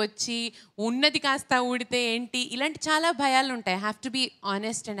లేనిపోని వచ్చి ఉన్నది కాస్త ఊడితే ఏంటి, ఇలాంటి చాలా భయాలు ఉంటాయి. Have to be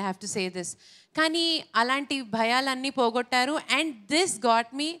honest and have to say this. కానీ అలాంటి భయాలన్నీ పోగొట్టారు. అండ్ దిస్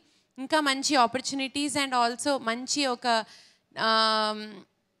గాట్ మీ ఇంకా మంచి ఆపర్చునిటీస్ అండ్ ఆల్సో మంచి ఒక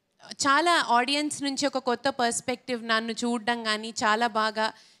చాలా ఆడియన్స్ నుంచి ఒక కొత్త పర్స్పెక్టివ్ నన్ను చూడడం కానీ చాలా బాగా,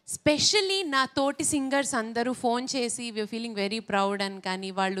 స్పెషల్లీ నా తోటి సింగర్స్ అందరూ ఫోన్ చేసి వి ఫీలింగ్ వెరీ ప్రౌడ్ అని కానీ,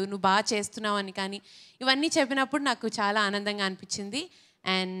 వాళ్ళు నువ్వు బాగా చేస్తున్నావు అని కానీ, ఇవన్నీ చెప్పినప్పుడు నాకు చాలా ఆనందంగా అనిపించింది.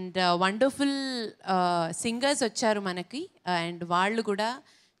 అండ్ వండర్ఫుల్ సింగర్స్ వచ్చారు మనకి, అండ్ వాళ్ళు కూడా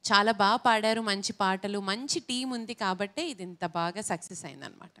చాలా బాగా పాడారు, మంచి పాటలు, మంచి టీం ఉంది కాబట్టే ఇది ఇంత బాగా సక్సెస్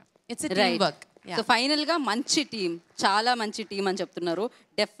అయిందనమాట. It's a team work. So ఫైనల్గా మంచి టీం, చాలా మంచి టీం అని చెప్తున్నారు.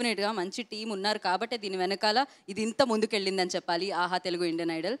 డెఫినెట్గా మంచి టీం ఉన్నారు కాబట్టి దీని వెనకాల ఇది ఇంత ముందుకెళ్ళిందని చెప్పాలి ఆహా Telugu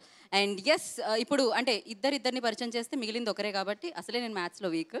Indian Idol. And yes, ఇప్పుడు అంటే ఇద్దరిని పరిచయం చేస్తే మిగిలింది ఒకరే కాబట్టి, అసలే నేను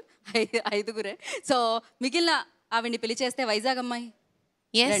మ్యాథ్స్లో వీక్, 5గురే. సో మిగిలిన ఆవిడ్ని పిలిచేస్తే వైజాగ్ అమ్మాయి.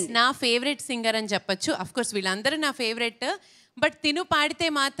 ఎస్, నా ఫేవరెట్ సింగర్ అని చెప్పచ్చు. అఫ్ కోర్స్ వీళ్ళందరూ నా ఫేవరెట్, బట్ తిను పాడితే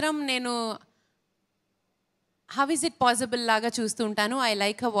మాత్రం నేను హౌ ఈజ్ ఇట్ పాసిబుల్ లాగా చూస్తూ ఉంటాను. I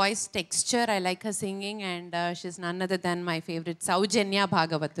like her voice texture, I like her singing, and she is none other then my favourite Soujanya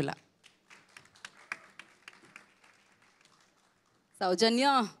Bhagavatula. Soujanya.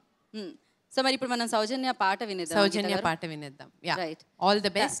 So మరి ఇప్పుడు మనం సౌజన్య పాట వినేద్దాం. సౌజన్య పాట వినేద్దాం. Yeah, all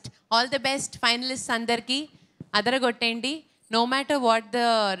the best, all the best finalist అందరికీ. అదరగొట్టండి. No matter what the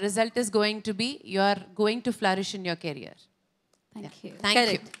result is going to be, you are going to flourish in your career. Thank you. Thank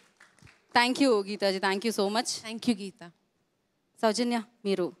you. Thank you గీతాజీ, thank you so much. Thank you గీత. సౌజన్య,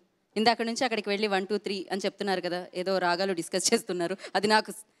 మీరు ఇందాక నుంచి అక్కడికి వెళ్ళి 1 2 3 అని చెప్తున్నారు కదా, ఏదో రాగాలు డిస్కస్ చేస్తున్నారు, అది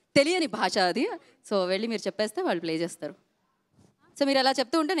నాకు తెలియని భాష అది. సో వెళ్ళి మీరు చెప్పేస్తే వాళ్ళు ప్లే చేస్తారు. సో మీరు అలా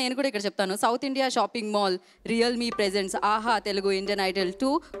చెప్తూ ఉంటే నేను కూడా ఇక్కడ చెప్తాను. South India shopping mall Realme presents ఆహా Telugu Indian Idol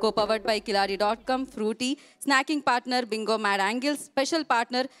 2, co-powered by kilari.com, frutti, snaking partner Bingo mad angles, special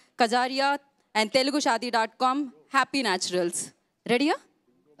partner Kajaria and telugushadi.com, happy naturals. రెడీయా?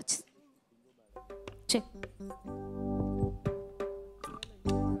 Check.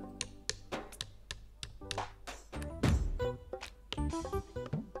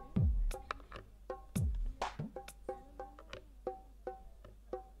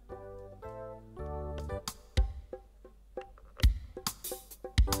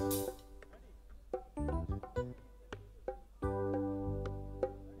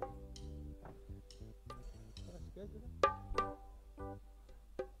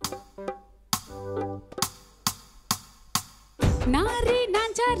 నారి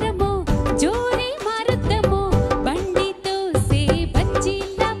నాంచారమో జోరి మారుద్దమో బండితో సే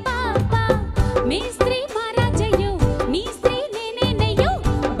బచ్చిల పాప మేస్త్రి మహారాజయ్యో నీ స్త్రీ నేనేనయ్యో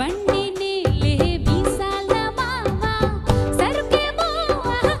బండి నేలే బీసాల మావ సరుకేమో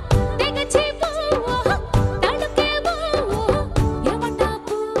తెగచేమో తడుకేమో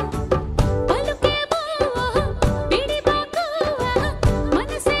యమటాకు పలుకేమో పిడిబాకు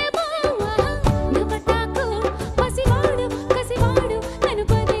మనసేమో నవటాకు పసివాడు కసివాడు నన్ను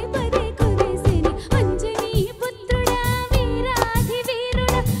పదే పదే కొనేసేని అంజనీ పుత్రుడా వీరాధి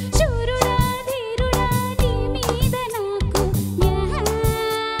వీరుడా శూరుడా ధీరుడా నీ మీద నాకు యహ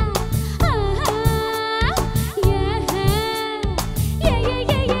ఆహా యహ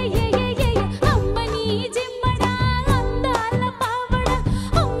యయ అమ్మని జిమ్మడా అందాల పావడా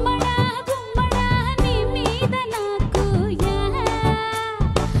అమ్మడా గుమ్మడా నీ మీద నాకు యహ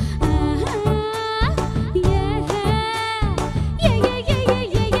ఆహా యహ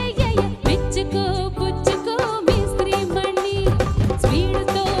మెచ్చుకో పుచ్చుకో మేస్త్రి మణి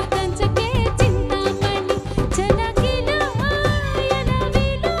స్పీడుతో దంచకే చింతామణి చలకిలో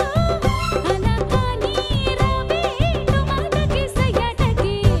ఎనవిలో అనకాని రవేణు మాటకి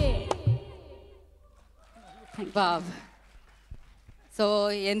సయటకి. వావ్. సో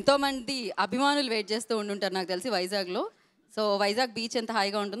ఎంతోమంది అభిమానులు వెయిట్ చేస్తూ ఉండుంటారు నాకు తెలిసి వైజాగ్లో. సో వైజాగ్ బీచ్ ఎంత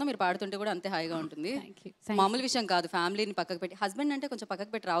హాయిగా ఉంటుందో మీరు పాడుతుంటే కూడా అంతే హాయిగా ఉంటుంది. మామూలు విషయం కాదు, ఫ్యామిలీని పక్కకు పెట్టి, హస్బెండ్ అంటే కొంచెం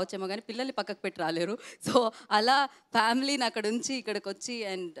పక్కకు పెట్టి రావచ్చేమో కానీ పిల్లల్ని పక్కకు పెట్టి రాలేరు. సో అలా ఫ్యామిలీని అక్కడ ఉంచి ఇక్కడికి వచ్చి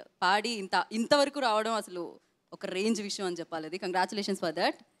అండ్ పాడి ఇంతవరకు రావడం అసలు ఒక రేంజ్ విషయం అని చెప్పాలి. అది congratulations for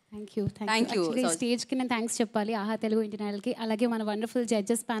that. Thank you. Thank you. స్టేజ్కి నేను థ్యాంక్స్ చెప్పాలి ఆహా తెలుగు ఇండియన్ ఐడల్కి, అలాగే మన వండర్ఫుల్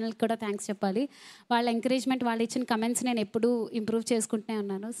జడ్జెస్ ప్యానల్కి కూడా థ్యాంక్స్ చెప్పాలి. వాళ్ళ ఎంకరేజ్మెంట్, వాళ్ళు ఇచ్చిన కమెంట్స్ నేను ఎప్పుడూ ఇంప్రూవ్ చేసుకుంటూనే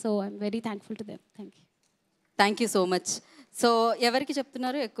ఉన్నాను. So I'm very thankful to them. Thank you so much. So ఎవరికి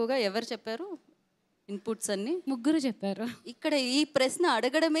చెప్తున్నారు ఎక్కువగా, ఎవరు చెప్పారు ఇన్పుట్స్ అన్ని? ముగ్గురు చెప్పారు. ఇక్కడ ఈ ప్రశ్న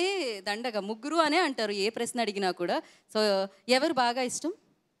అడగడమే దండగా, ముగ్గురు అనే అంటారు ఏ ప్రశ్న అడిగినా కూడా. సో ఎవరు బాగా ఇష్టం?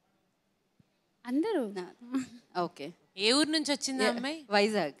 అందరూ. ఓకే. ఏ ఊరు నుంచి వచ్చింది అమ్మాయి?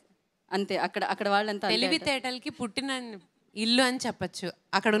 వైజాగ్. అంతే అక్కడ అక్కడ వాళ్ళంతా అంతే అంటారు. తెలివితేటలకి పుట్టిన ఇల్లు అని చెప్పచ్చు.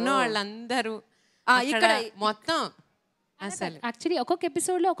 అక్కడ ఉన్న వాళ్ళందరూ ఇక్కడ మొత్తం అసలు యాక్చువల్లీ ఒక్కొక్క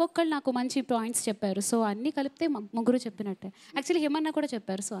ఎపిసోడ్లో ఒక్కొక్కళ్ళు నాకు మంచి పాయింట్స్ చెప్పారు. సో అన్నీ కలిపితే ముగ్గురు చెప్పినట్టే. యాక్చువల్లీ హేమన్న కూడా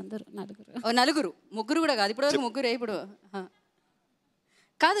చెప్పారు. సో అందరూ నలుగురు ముగ్గురు కూడా కాదు ఇప్పుడు ముగ్గురే ఇప్పుడు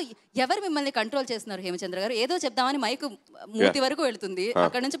కాదు. ఎవరు మిమ్మల్ని కంట్రోల్ చేస్తున్నారు హేమచంద్ర గారు? ఏదో చెప్దామని మైక్ మూతి వరకు వెళుతుంది,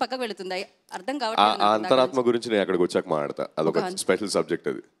 అక్కడ నుంచి పక్కకు వెళుతుంది, అర్థం కావట్లేదు. అంతరాత్మ గురించి నేను అక్కడికి వచ్చాక మాట్లాడతా. అదొక స్పెషల్ సబ్జెక్ట్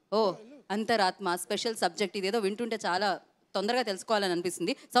అది. ఓ అంతరాత్మ స్పెషల్ సబ్జెక్ట్. ఇదేదో వింటుంటే చాలా తొందరగా తెలుసుకోవాలని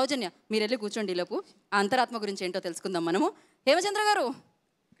అనిపిస్తుంది. సౌజన్య మీరు వెళ్ళి కూర్చోండి. లోపు ఆ అంతరాత్మ గురించి ఏంటో తెలుసుకుందాం మనము. హేమచంద్ర గారు,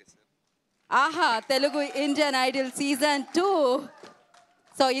 ఆహా Telugu Indian Idol season 2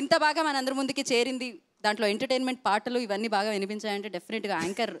 so ఇంత బాగా మనందరి ముందుకి చేరింది. దాంట్లో ఎంటర్టైన్మెంట్ పాటలు ఇవన్నీ బాగా వినిపించాయంటే డెఫినెట్గా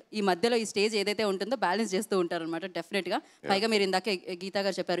యాంకర్ ఈ మధ్యలో ఈ స్టేజ్ ఏదైతే ఉంటుందో బ్యాలెన్స్ చేస్తూ ఉంటారు అనమాట డెఫినెట్గా. పైగా మీరు ఇందాక గీతా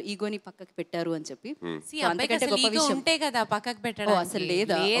గారు చెప్పారు ఈగోని పక్కకి పెట్టారు అని చెప్పి. అంతకంటే గొప్ప విషయం ఉంటే కదా పక్కకు పెట్టడం. అసలు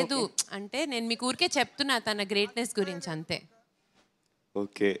లేదు అంటే నేను మీకు ఊరికే చెప్తున్నా తన గ్రేట్నెస్ గురించి అంతే.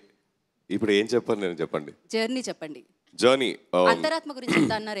 ఓకే, ఇప్పుడు ఏం చెప్పాను నేను? చెప్పండి. జర్నీ చెప్పండి. జర్నీ అంతరాత్మ గురించి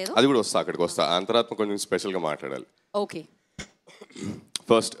ఎంత అన్నారు? ఏదో అది కూడా వస్తా, అక్కడికి వస్తా. అంతరాత్మ కొంచెం స్పెషల్గా మాట్లాడాలి. ఓకే.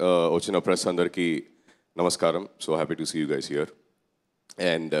 ఫస్ట్ వచ్చిన ప్రెస్ అందరికీ నమస్కారం. So happy to see you guys here.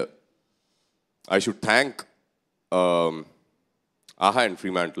 And I should thank ఆహా and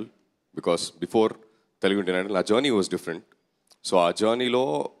ఫ్రీమాంటిల్ because before Telugu Indian Idol నా జర్నీ వాజ్ డిఫరెంట్. సో ఆ జర్నీలో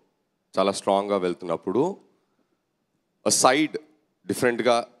చాలా స్ట్రాంగ్గా వెళ్తున్నప్పుడు సైడ్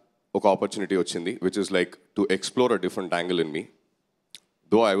డిఫరెంట్గా ఒక ఆపర్చునిటీ వచ్చింది which is like to explore a different angle in me.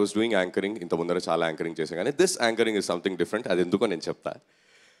 Though I was doing anchoring, ఇంత ముందర చాలా యాంకరింగ్ చేశాను, కానీ this anchoring is something different. అది ఎందుకో నేను చెప్తా.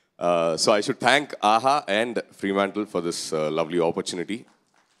 So I should thank AHA and Fremantle for this lovely opportunity.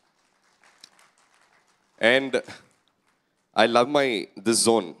 And I love this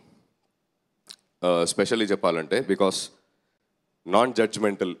zone, especially చెప్పాలంటే because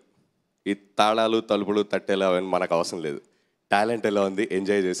non-judgmental. ఈ తాళాలు తలుపులు తట్టేలా అని మనకు అవసరం లేదు. టాలెంట్ ఎలా ఉంది,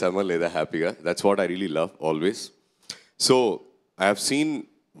 ఎంజాయ్ చేసామా లేదా హ్యాపీగా, that's what I really love always. So I have seen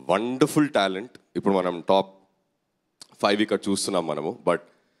wonderful talent. ఇప్పుడు మనం టాప్ 5 ఇక్కడ చూస్తున్నాం మనము, బట్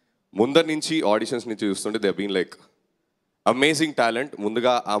ముందర నుంచి ఆడిషన్స్ నుంచి చూస్తుంటే they been like amazing talent.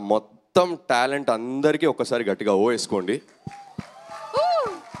 ముందుగా ఆ మొత్తం టాలెంట్ అందరికీ ఒక్కసారి గట్టిగా ఓ వేసుకోండి.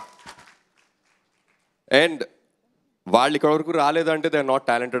 అండ్ వాళ్ళు ఇక్కడ వరకు రాలేదంటే దే ఆర్ నాట్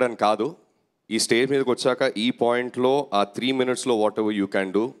టాలెంటెడ్ అని కాదు. ఈ స్టేజ్ మీదకి వచ్చాక ఈ పాయింట్లో ఆ 3 minutesలో what ever you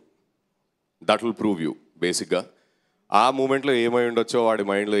can do that will prove you. బేసిక్గా ఆ మూమెంట్లో ఏమై ఉండొచ్చో, వాడి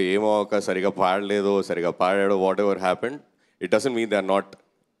మైండ్లో ఏమో ఒక సరిగా పాడలేదో సరిగా పాడాడో, what ever happened, it doesn't mean they are not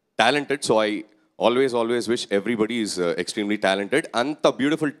talented. So I always wish everybody is extremely talented. Anta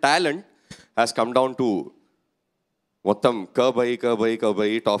beautiful talent has come down to mottam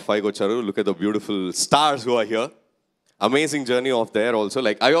kabai top 5 gocharu. Look at the beautiful stars who are here. Amazing journey of there also.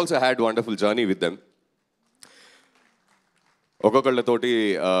 Like I also had wonderful journey with them. Okokkalla toti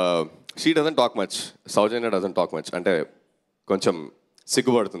she doesn't talk much. Saujanya doesn't talk much. Ante koncham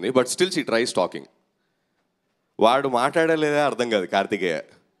siggupadutundi, but still she tries talking. వాడు మాట్లాడలేదా అర్థం కాదు Karthikeya,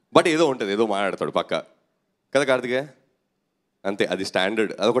 but ఏదో ఉంటుంది, ఏదో మాట్లాడతాడు పక్క కదా కార్తికేయ. అంతే, అది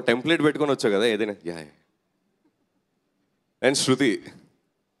స్టాండర్డ్. అదొక టెంప్లెట్ పెట్టుకొని వచ్చావు కదా ఏదైనా. అండ్ శృతి,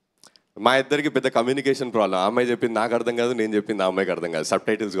 మా ఇద్దరికి పెద్ద కమ్యూనికేషన్ ప్రాబ్లం. ఆ అమ్మాయి చెప్పింది నాకు అర్థం కాదు, నేను చెప్పింది ఆ అమ్మాయికి అర్థం కాదు. సబ్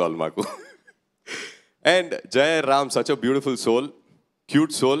టైటిల్స్ కావాలి మాకు. And Jaya Ram, such a beautiful soul,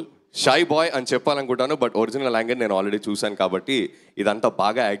 cute soul, shy bye అని చెప్పాలనుకుంటాను, బట్ ఒరిజినల్ లాంగ్వేజ్ నేను ఆల్రెడీ చూశాను కాబట్టి ఇదంతా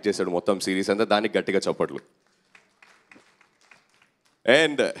బాగా యాక్ట్ చేశాడు మొత్తం సిరీస్ అంతా. దానికి గట్టిగా చప్పట్లు.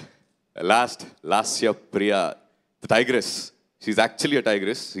 And Lasya Priya, the tigress. She's actually a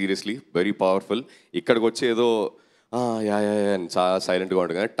tigress, seriously, very powerful. ఇక్కడికి వచ్చి ఏదో and చాలా సైలెంట్గా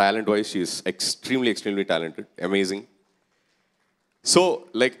ఉంటుంది కానీ talent wise she is extremely talented, amazing. So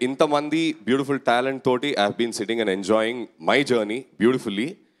like ఇంతమంది బ్యూటిఫుల్ టాలెంట్ తోటి I have been sitting and enjoying my journey beautifully.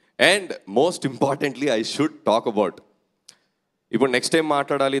 And most importantly I should talk about, ఇప్పుడు నెక్స్ట్ టైం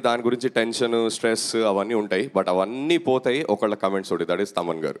మాట్లాడాలి దాని గురించి టెన్షన్ స్ట్రెస్ అవన్నీ ఉంటాయి, బట్ అవన్నీ పోతాయి ఒకళ్ళ కమెంట్స్ ఒకటి. దట్ ఈస్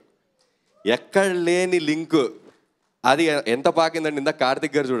తమన్ గారు. ఎక్కడ లేని లింక్ అది ఎంత పాకిందండి. ఇందా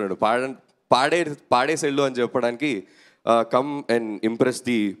కార్తిక్ గారు చూడండి, పాడేసెళ్ళు అని చెప్పడానికి come and impress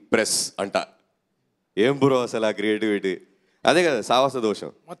the press అంట. ఏం బ్రో అసలు ఆ క్రియేటివిటీ, అదే కదా సాహస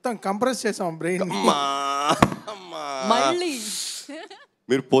దోషం. మొత్తం కంప్రెస్ చేసాం బ్రెయిన్.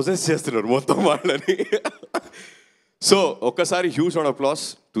 మీరు పొసెస్ చేస్తున్నారు మొత్తం వాళ్ళని. సో ఒక్కసారి huge round of applause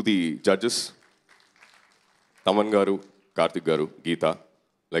to the judges, Thaman గారు, కార్తిక్ గారు, గీత.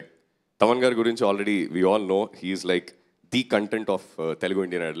 లైక్ తమన్ గారి గురించి already we all know, he's like the content of Telugu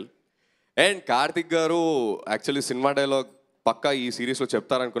Indian Idol. And Karthik గారు యాక్చువల్లీ సినిమా డైలాగ్ పక్కా ఈ సిరీస్లో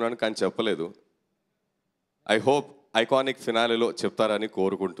చెప్తారనుకున్నాను కానీ చెప్పలేదు. ఐ హోప్ ఐకానిక్ ఫినాలేలో చెప్తారని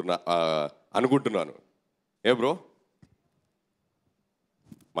అనుకుంటున్నాను. ఏ బ్రో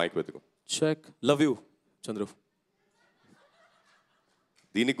మైక్ వెతుకు. చెక్. Love you Chandru.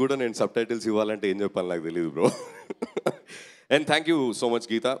 దీనికి కూడా నేను సబ్ టైటిల్స్ ఇవ్వాలంటే ఏం చెప్పాలి నాకు తెలియదు bro. And thank you so much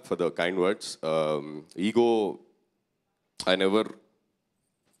Gita for the kind words. Ego I never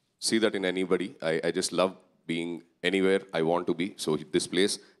see that in anybody. I just love being anywhere I want to be. So this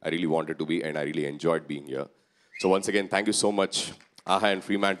place I really wanted to be and I really enjoyed being here. So once again, thank you so much, Aha and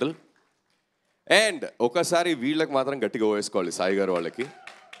Fremantle. And ఒకసారి వీళ్ళకి మాత్రం గట్టిగా వేసుకోవాలి సాయి గారు వాళ్ళకి.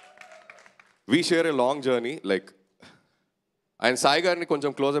 We share a long journey. Like ఆయన సాయి గారిని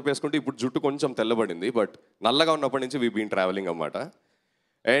కొంచెం క్లోజప్ వేసుకుంటే ఇప్పుడు జుట్టు కొంచెం తెల్లబడింది, బట్ నల్లగా ఉన్నప్పటి నుంచి వీ బీన్ ట్రావెలింగ్ అన్నమాట.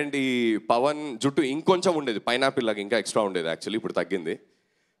 అండ్ ఈ పవన్ జుట్టు ఇంకొంచెం ఉండేది, పైనాపిల్ లాగా ఇంకా ఎక్స్ట్రా ఉండేది యాక్చువల్లీ, ఇప్పుడు తగ్గింది.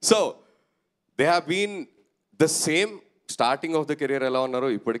 So they have been the same starting of the career ఎలా ఉన్నారో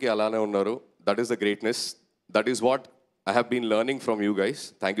ఇప్పటికీ అలానే ఉన్నారు. That is the greatness. That is what I have been learning from you guys.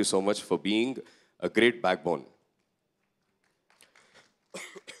 Thank you so much for being a great back bone.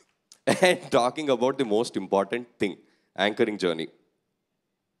 And talking about the most important thing, anchoring journey.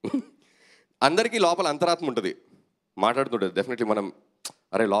 అందరికీ లోపల అంతరాత్మ ఉంటుంది, మాట్లాడుతుంటుంది. Definitely మనం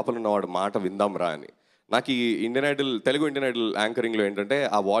అరే లోపల ఉన్నవాడు మాట విందాం రా అని. నాకు ఈ Indian Idol, Telugu Indian Idol యాంకరింగ్లో ఏంటంటే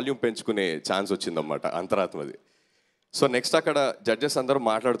ఆ వాల్యూమ్ పెంచుకునే ఛాన్స్ వచ్చిందన్నమాట అంతరాత్మది. సో నెక్స్ట్ అక్కడ జడ్జెస్ అందరూ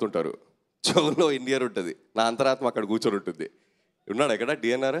మాట్లాడుతుంటారు, చెవులో ఇండియర్ ఉంటుంది, నా అంతరాత్మ అక్కడ కూర్చొని ఉంటుంది. ఉన్నాడు ఎక్కడ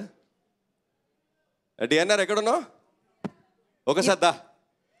డిఎన్ఆర్? డిఎన్ఆర్ ఎక్కడున్నావు? ఒకసారి దా,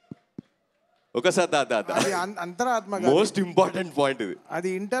 ఒకసారి దా. అంతరాత్మ మోస్ట్ ఇంపార్టెంట్ పాయింట్ ఇది. అది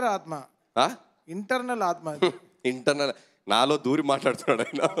ఇంటర్ ఆత్మ, ఇంటర్నల్ ఆత్మ. ఇంటర్నల్ నాలో దూరి మాట్లాడుతున్నాడు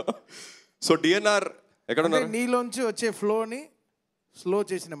ఆయన. సో డిఎన్ఆర్ ఎక్కడ ఉన్నారు? నీలోంచి వచ్చే ఫ్లోని స్లో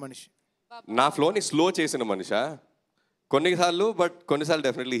చేసిన మనిషి. నా ఫ్లోని స్లో చేసిన మనిషా? కొన్నిసార్లు, బట్ కొన్నిసార్లు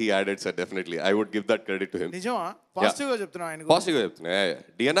definitely he added sir. Definitely I would give that credit to him. నిజమా? పాజిటివ్ గా చెప్తున్నా ఆయన. పాజిటివ్ గా చెప్తున్నా.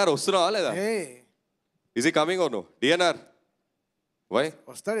 డిఎన్ఆర్ వస్తున్నావా లేదా? Is he coming or no? DNR why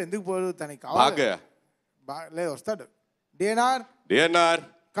వస్తాడు? ఎందుకు పోదు? తనకి కావాలి. లేదు వస్తాడు. DNR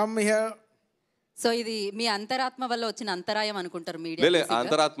come here. సో ఇది మీ అంతరాత్మ వల్ల వచ్చిన అంతరాయం అనుకుంటారు మీడియా? లే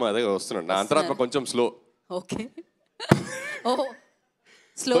అంతరాత్మ అదే వస్తున్నాడు. నా అంతరాత్మ కొంచెం స్లో. ఓకే. ఓ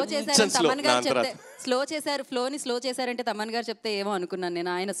స్లో చేశారు తమన్ గారు చెప్తే, స్లో చేశారు, ఫ్లోని స్లో చేశారంటే తమన్ గారు చెప్తే ఏమో అనుకున్నాను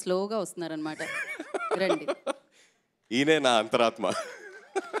నేను. ఆయన స్లోగా వస్తున్నారనమాట. రండి. ఈయనే నా అంతరాత్మ.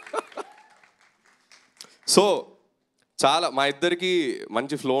 సో చాలా మా ఇద్దరికి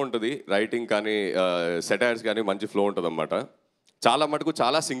మంచి ఫ్లో ఉంటుంది, రైటింగ్ కానీ సెటైర్స్ కానీ మంచి ఫ్లో ఉంటుంది అన్నమాట. చాలా మటుకు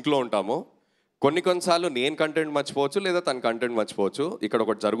చాలా సింక్లో ఉంటాము. కొన్నిసార్లు నేను కంటెంట్ మర్చిపోవచ్చు, లేదా తన కంటెంట్ మర్చిపోవచ్చు. ఇక్కడ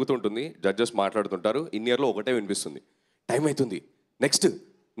ఒకటి జరుగుతుంటుంది, జడ్జెస్ మాట్లాడుతుంటారు, ఇన్ ఇయర్లో ఒకటే వినిపిస్తుంది, టైం అవుతుంది, నెక్స్ట్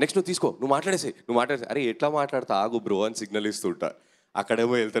నువ్వు తీసుకో, నువ్వు మాట్లాడేసి. అరే ఎట్లా మాట్లాడతా ఆగు బ్రో అని సిగ్నల్ ఇస్తుంటా.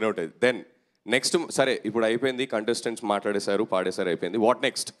 అక్కడేమో వెళ్తూనే ఉంటుంది. దెన్ నెక్స్ట్ సరే ఇప్పుడు అయిపోయింది, కంటెస్టెంట్స్ మాట్లాడేశారు, పాడేశారు, అయిపోయింది, వాట్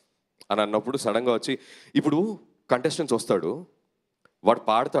నెక్స్ట్ అని అన్నప్పుడు సడన్గా వచ్చి ఇప్పుడు కంటెస్టెంట్స్ వస్తాడు, వాడు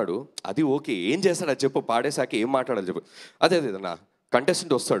పాడతాడు, అది ఓకే, ఏం చేస్తాడు అది చెప్పు, పాడేశాక ఏం మాట్లాడాలి చెప్పు. అదే నా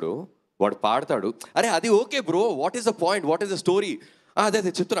కంటెస్టెంట్ వస్తాడు, వాడు పాడతాడు, అరే అది okay bro, what is the point, what is the story, అదే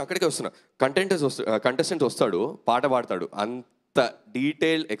చెప్తున్నా, అక్కడికే వస్తున్నా. కంటెస్టెంట్ వస్తాడు, పాట పాడతాడు, అంత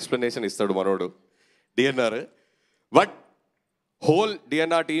డీటెయిల్డ్ ఎక్స్ప్లెనేషన్ ఇస్తాడు మనోడు DNR. But whole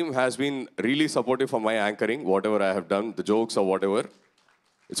DNR team has been really supportive for my anchoring, whatever I have done, the jokes or whatever.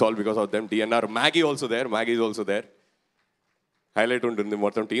 It's all because of them. DNR, Maggie also there. Maggie is also there. Highlight ఉంటుంది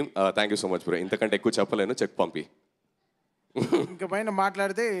మొత్తం team. Thank you so much bro. ఇంతకంటే ఎక్కువ చెప్పలేను, check పంపి. ఇంకా పైన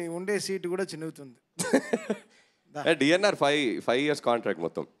మాట్లాడితే ఉండే సీట్ కూడా చిన్నుతుంది. డిఎన్ఆర్ 5 years కాంట్రాక్ట్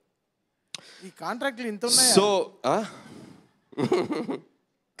మొత్తం. ఈ కాంట్రాక్ట్లు ఇంత ఉన్నాయి. సో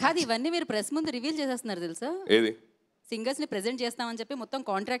కాదు, ఇవన్నీ మీరు ప్రెస్ ముందు రివీల్ చేసేస్తున్నారు తెలుసా? ఏది? సింగర్స్ ని ప్రెజెంట్ చేస్తామని చెప్పి మొత్తం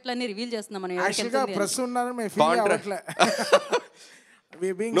కాంట్రాక్ట్లన్నీ రివీల్ చేస్తున్నాం మనం. యాక్చువల్గా ప్రెస్ ఉన్నారని మేము ఫీల్ అవ్వట్లే. We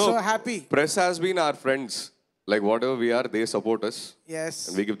being so happy. Press has been our friends. Like whatever we are, they support us. Yes.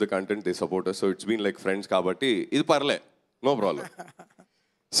 And we give the content, they support us. So it's been like friends kabatti. Idu parle. No problem.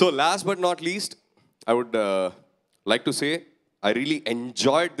 So last but not least, I would like to say I really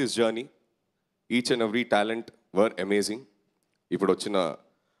enjoyed this journey. Each and every talent were amazing. Ippudu vachina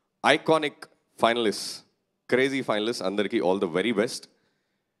iconic finalists, crazy finalists, andariki all the very best.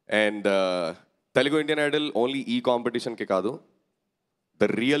 And Telugu Indian Idol only e competition ke kaadu. The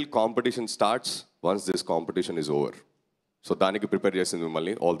real competition starts once this competition is over. So daniki prepare chesindi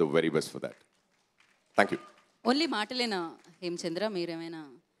mimmalni. All the very best for that. Thank you. Only మాటలేనా Hemachandra? మీరేమైనా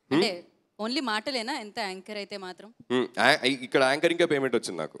అంటే only మాటలేనా ఎంత anchor అయితే మాత్రం? ఇక్కడ anchoring payment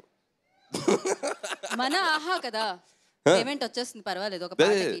వచ్చింది నాకు. మన ఆహా కదా, పేమెంట్ వచ్చేస్తుంది, పర్వాలేదు. ఒక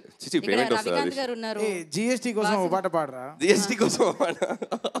పాటకి ఇక్కడ రవికాంత్ గారు ఉన్నారు. జిఎస్టీ కోసం ఒక పాట పాడరా? జిఎస్టీ కోసం ఒక పాట.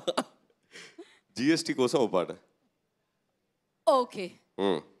 జిఎస్టీ కోసం ఒక పాట. ఓకే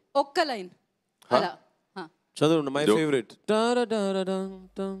ఒక్క లైన్ అలా Chandru, my Jo. favorite.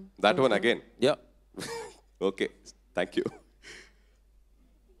 That one again. Yeah. Okay. Thank you.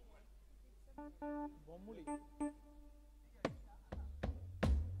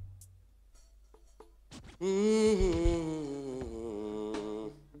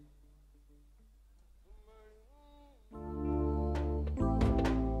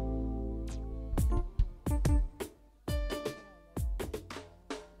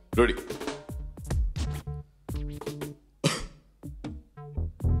 Ready.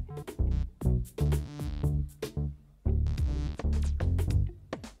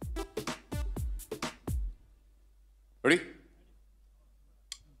 Ready?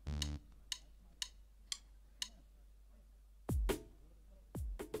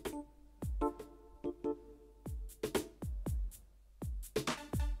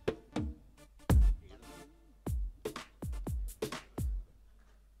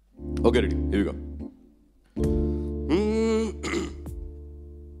 Okay, ready. Here we go.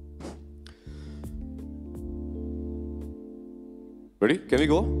 Ready? Can we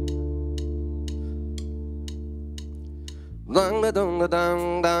go? Dang da dang da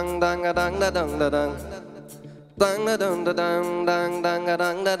dang dang dang da dang da dang da dang dang da dang da dang dang dang da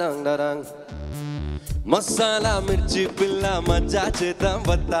dang da dang da dang masala మిర్చి పిల్ల మజ్జా చేద్దాం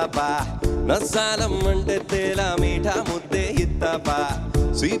వద్దాపా నసాలం అంటే తేలా మీఠా ముద్దే ఇద్దాపా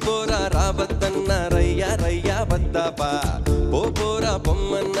సీపోరా రావద్దన్న రయ్యా రయ్యా వద్దాపా పోపోరా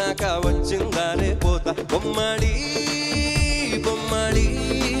పొమ్మన్నాక వచ్చిందానే పోతా బొమ్మాడి బొమ్మాడి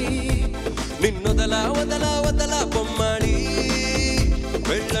నిన్నొదలా వదలా వదలా బొమ్మాడి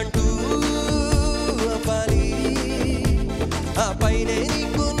వెళ్ళంటూ అపాలి ఆ పైనే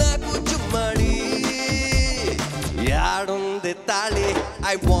నీకు నాకు చుమ్మాడి యాడుంది తాళి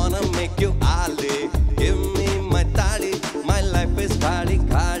I wanna make you Ali give me my తాళి my life is ఖాళీ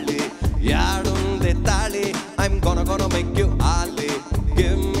ఖాళీ యాడుంది తాళి I'm gonna make you Ali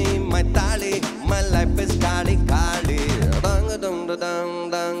give me my తాళి my life is ఖాళీ ఖాళీ dang dang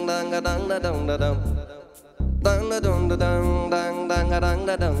dang dang dang dang dang dang dang dang dang dang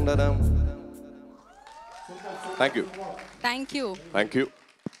dang dang dang. Thank you. Thank you Thank you.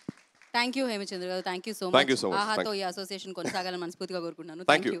 Thank you Hemachandra గారు thank you so Thank much you so much. ఆహాతో ఈ association కొనసాగాలని మనస్ఫూర్తిగా కోరుకుంటున్నాను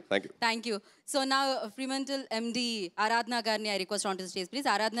Thank you. Thank you. Thank you so నా ఫ్రీమెంటల్ ఎండి ఆరాధన గారిని I request on to stage please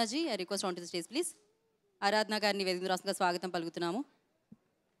ఆరాధన G I request on to stage please ఆరాధన గారిని వేదిక రాష్ట్రంగా స్వాగతం పలుకుతున్నాము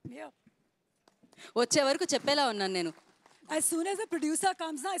వచ్చే వరకు చెప్పేలా ఉన్నాను నేను As soon as the producer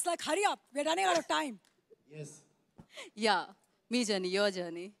comes now, it's like, hurry up, we're running out of time. Yeah me journey your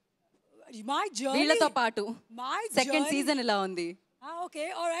journey My journey. వీళ్ళతో పాటు My సెకండ్ journey. సీజన్ ఇలా ఉంది Okay,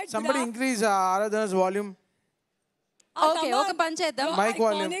 all right. Somebody increase Aradhana's volume. Okay ఒక పని చేద్దాం Mic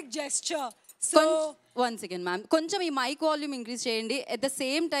volume. Iconic gesture. So, one second ma'am కొంచెం ఈ mic volume increase చేయండి ఎట్ ద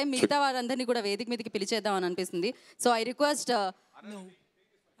సేమ్ టైం మిగతా వారందరినీ కూడా వేదిక మీదకి పిలిచేద్దాం అని అనిపిస్తుంది so I request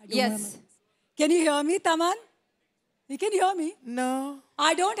yes can you hear me, Thaman? You can hear me? No.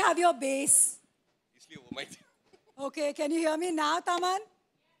 I don't have your bass. Okay, can you hear me now, Thaman?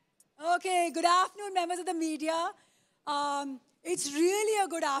 Okay, good afternoon, members of the media. It's really a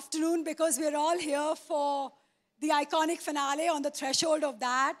good afternoon because we're all here for the iconic finale on the threshold of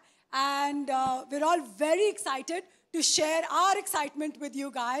that. And we're all very excited to share our excitement with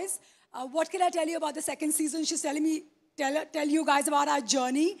you guys. What can I tell you about the second season? She's telling me, tell you guys about our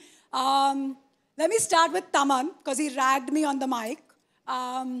journey. Let me start with Thaman because he ragged me on the mic.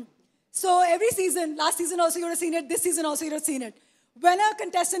 So every season, last season also you would have seen it, this season also you would have seen it. When a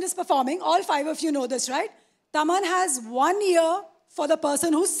contestant is performing, all 5 of you know this, right? Thaman has 1 ear for the person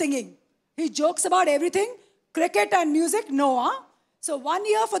who's singing. He jokes about everything, cricket and music, no, huh? So 1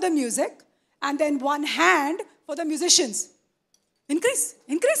 ear for the music and then 1 hand for the musicians. Increase,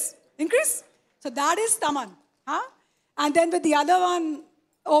 increase, increase. So that is Thaman, huh? And then with the other one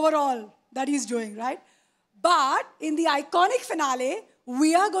overall that he's doing, right? But in the iconic finale, we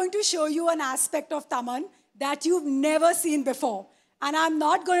are going to show you an aspect of Thaman that you've never seen before. And I'm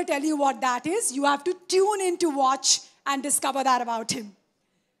not going to tell you what that is. You have to tune in to watch and discover that about him.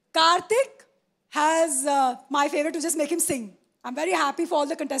 Karthik has my favorite to just make him sing. I'm very happy for all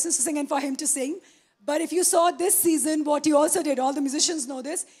the contestants to sing and for him to sing. But if you saw this season, what he also did, all the musicians know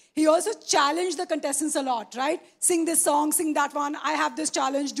this, he also challenged the contestants a lot, right? Sing this song, sing that one, I have this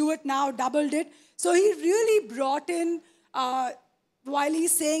challenge, do it now, doubled it. So he really brought in, while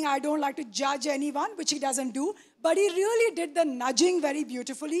he's saying, I don't like to judge anyone, which he doesn't do, but he really did the nudging very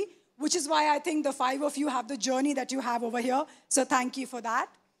beautifully, which is why I think the 5 of you have the journey that you have over here. So thank you for that.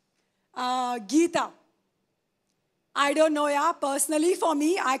 Geetha. I don't know, yeah. Personally, for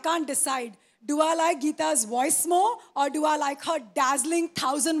me, I can't decide. Do I like Geetha's voice more, or do I like her dazzling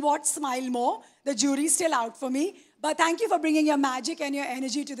 1,000-watt smile more? The jury's still out for me. But thank you for bringing your magic and your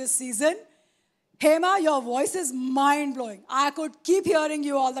energy to this season. Hema, your voice is mind-blowing. I could keep hearing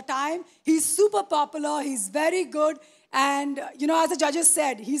you all the time. He's super popular. He's very good. And, as the judges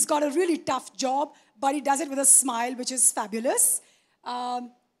said, he's got a really tough job, but he does it with a smile, which is fabulous.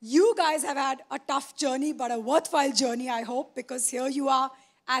 You guys have had a tough journey, but a worthwhile journey, I hope, because here you are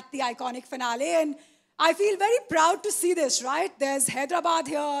at the iconic finale. And I feel very proud to see this, right? There's Hyderabad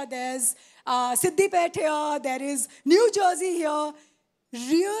here, there's Siddipet here, there is New Jersey here.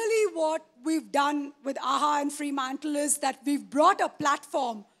 Really what we've done with AHA and Fremantle is that we've brought a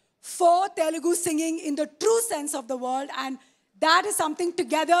platform for Telugu singing in the true sense of the word. And that is something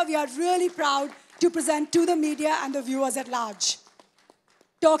together we are really proud to present to the media and the viewers at large.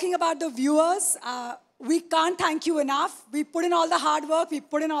 Talking about the viewers, we can't thank you enough. We put in all the hard work, we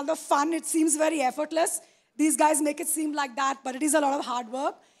put in all the fun. It seems very effortless. These guys make it seem like that, but it is a lot of hard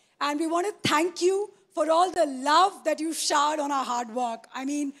work. And we want to thank you for all the love that you showered on our hard work. I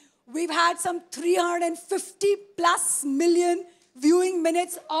mean, we've had some 350 plus million viewing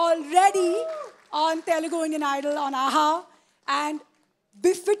minutes already on Telugu Indian Idol, on AHA. And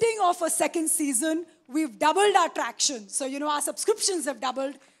befitting of a second season, we've doubled our traction. So, our subscriptions have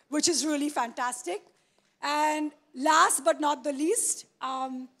doubled, which is really fantastic. And last but not the least,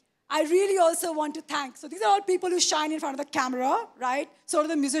 I really also want to thank, so these are all people who shine in front of the camera, right? So are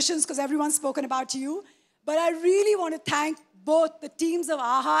the musicians, because everyone's spoken about you. But I really want to thank both the teams of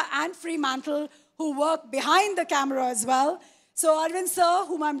AHA and Fremantle who work behind the camera as well. So Arvind sir,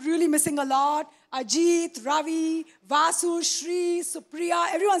 whom I'm really missing a lot, Ajit, Ravi, Vasu, Shri,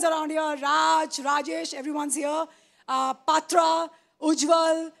 Supriya, everyone's around here, Raj, Rajesh, everyone's here, Patra,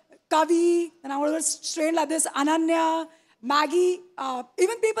 Ujjwal, Kavi, and I want to strain like this, Ananya, Maggie,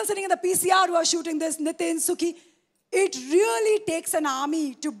 even people sitting in the PCR who are shooting this, Nitin, Suki. It really takes an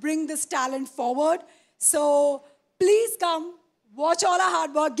army to bring this talent forward. So please come, watch all our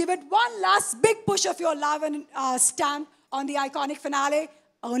hard work, give it one last big push of your love and stamp on the iconic finale,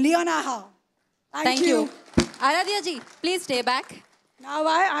 only on AHA. Thank you. Aradhya ji, please stay back. Now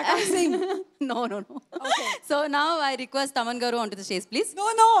I can't sing. No. Okay. So now I request Thaman garu onto the stage, please.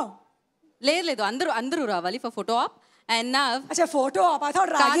 No. లేదు అందరూ రావాలి for photo op. And now, Acha, photo op. I thought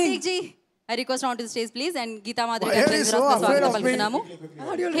ragging. Karthik ji, I request onto the stage, please. And Geetha Madhuri Why are you so afraid of me?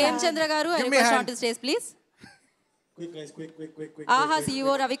 Hemachandra garu, I request onto the stage, please. Quick. AHA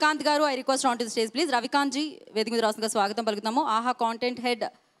CEO Ravikant garu, I request onto the stage, please. Ravikant ji, వేదిక మీద రాష్ట్రంగా స్వాగతం పలుకుతున్నాము. AHA content head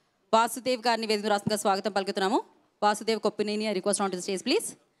Vasudev గారిని వేదిక మీద రాష్ట్రంగా స్వాగతం పలుకుతున్నాము. Vasudev Koppineni, I request onto the stage, please.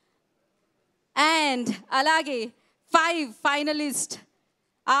 And అలాగే 5 finalists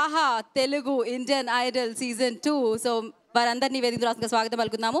AHA Telugu Indian Idol Season 2. So వారందరినీ వేదిక రాష్ట్రంగా స్వాగతం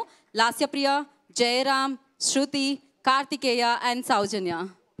పలుకుతున్నాము. లాస్యప్రియ, జయరామ్, శృతి, కార్తికేయ అండ్ సౌజన్య.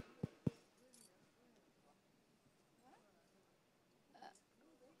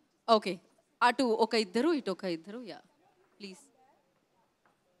 ఓకే, అటు ఒక ఇద్దరు, ఇటు ఒక ఇద్దరు. Yeah please.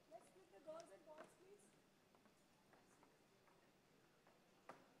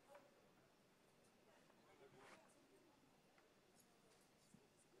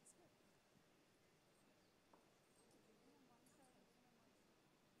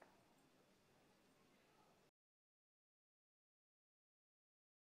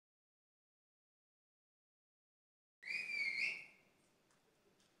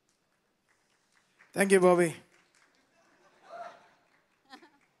 Thank you, Bobby.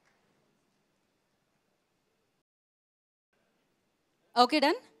 Okay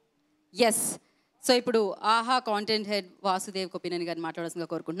done. Yes. So ఇప్పుడు ఆహా కాంటెంట్ హెడ్ వాసుదేవ్ కొప్పినేని గారిని మాట్లాడాల్సిందిగా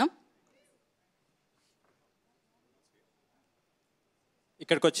కోరుకుంటున్నాం.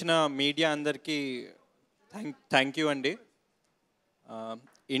 ఇక్కడికి వచ్చిన మీడియా అందరికీ థ్యాంక్ యూ అండి.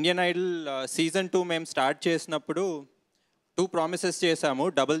 ఇండియన్ ఐడల్ సీజన్ 2 మేము స్టార్ట్ చేసినప్పుడు 2 ప్రామిసెస్ చేశాము,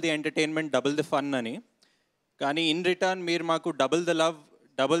 double the entertainment, double the fun అని. కానీ ఇన్ రిటర్న్ మీరు మాకు double the love,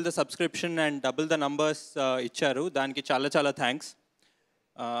 double the subscription and double the numbers ఇచ్చారు. దానికి చాలా థ్యాంక్స్.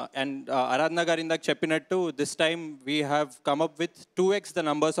 అండ్ ఆరాధన గారు ఇందాక చెప్పినట్టు this time we have come up with 2x the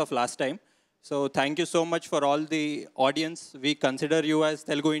numbers of last time. So thank you so much for all the audience. We consider you as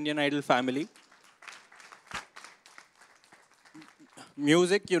Telugu Indian Idol family.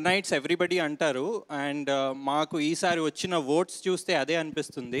 Music unites everybody అంటారు, and మాకు ఈసారి వచ్చిన oats చూస్తే అదే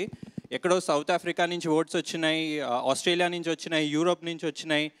అనిపిస్తుంది. ఎక్కడో south Africa నుంచి oats వచ్చినాయి, ఆస్ట్రేలియా నుంచి వచ్చినాయి, యూరోప్ నుంచి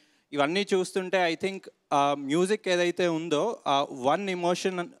వచ్చినాయి. ఇవన్నీ చూస్తుంటే ఐ థింక్ మ్యూజిక్ ఏదైతే ఉందో one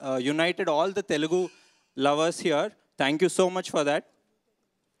emotion United all the Telugu lovers here. Thank you so much for that.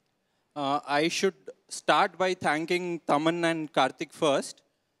 I should start by thanking Thaman and Karthik first.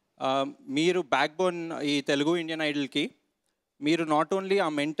 మీరు బ్యాక్ బోన్ ఈ తెలుగు ఇండియన్ ఐడల్కి. మీరు నాట్ ఓన్లీ ఆ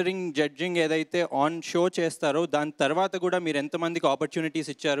మెంటరింగ్ జడ్జింగ్ ఏదైతే on show చేస్తారో దాని తర్వాత కూడా మీరు ఎంతమందికి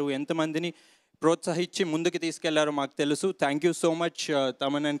ఆపర్చునిటీస్ ఇచ్చారు, ఎంతమందిని ప్రోత్సహించి ముందుకు తీసుకెళ్లారో మాకు తెలుసు. Thank you so much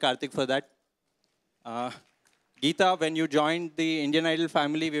Thaman and Karthik for that. Geetha, when you joined the Indian Idol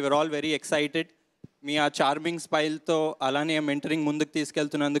family, we were all very excited. మీ ఆ చార్మింగ్ స్మైల్తో అలానే మెంటరింగ్ ముందుకు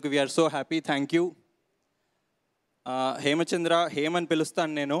తీసుకెళ్తున్నందుకు we are so happy. Thank you. Hemachandra, హేమని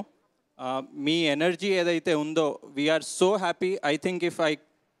పిలుస్తాను నేను. మీ ఎనర్జీ ఏదైతే ఉందో we are so happy. I think if I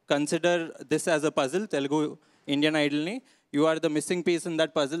consider this as a puzzle, Telugu Indian ఐడల్ని, you are the missing piece in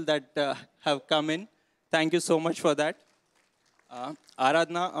that puzzle that have come in. Thank you so much for that.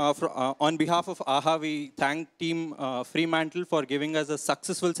 Aradhna, on behalf of AHA, we thank team Fremantle for giving us a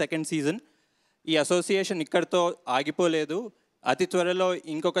successful second season. ఈ association ఇక్కడితో ఆగిపోలేదు. అతి త్వరలో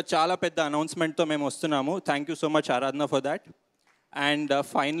ఇంకొక చాలా పెద్ద అనౌన్స్మెంట్తో మేము వస్తున్నాము. థ్యాంక్ యూ సో మచ్ ఆరాధన for that. And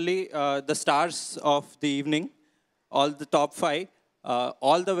finally the stars of the evening, all the top 5,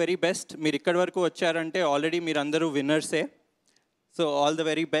 all the very best. మీరు ఇక్కడి వరకు వచ్చారంటే ఆల్రెడీ మీరు అందరూ విన్నర్సే. So all the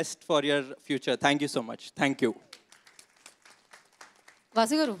very best for your future. Thank you so much. Thank you.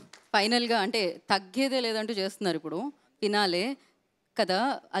 Vasu గారు, ఫైనల్గా అంటే తగ్గేదే లేదంటూ చేస్తున్నారు ఇప్పుడు ఫినాలే కదా,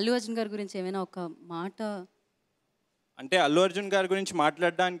 అల్లు అర్జున్ గారి గురించి ఏమైనా ఒక మాట? అంటే అల్లు అర్జున్ గారి గురించి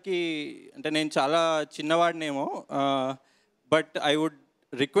మాట్లాడడానికి అంటే నేను చాలా చిన్నవాడినేమో, but I would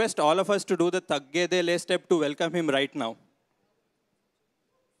request all of us to do the తగ్గేదే లే step to welcome him right now.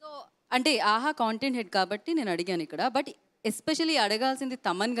 So అంటే ఆహా కాంటెంట్ హెడ్ కాబట్టి నేను అడిగాను ఇక్కడ, బట్ ఎస్పెషలీ అడగాల్సింది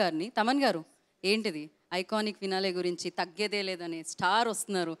తమన్ గారిని. తమన్ గారు, ఏంటిది ఐకానిక్ ఫినాలే గురించి తగ్గేదే లేదని స్టార్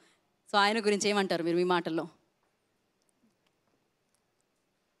వస్తున్నారు, సో ఆయన గురించి ఏమంటారు మీరు మీ మాటల్లో?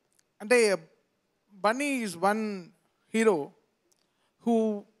 అంటే Bunny is one hero who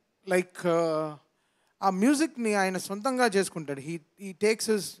like ఆ మ్యూజిక్ని ఆయన సొంతంగా చేసుకుంటాడు. He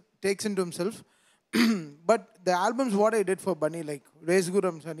takes in to himself. But the albums what I did for Bunny, like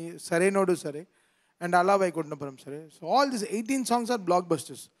రేస్గురం అని, సరేనోడు సరే, అండ్ అలా వైకుంఠపురం సరే, so all this 18 songs are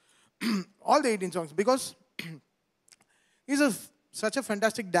blockbusters. All the 18 songs, because he's such a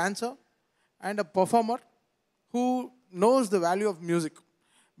fantastic dancer and a performer who knows the value of music.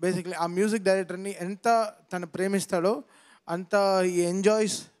 Basically, our music director ni enta tana premistado anta he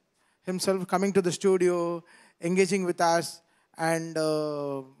enjoys himself coming to the studio, engaging with us, and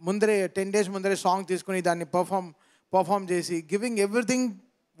mundare 10 days mundare song తీసుకొని దాన్ని perform చేసి giving everything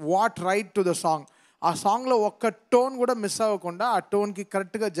what right to the song. ఆ సాంగ్లో ఒక్క tone కూడా miss అవ్వకుండా ఆ టోన్కి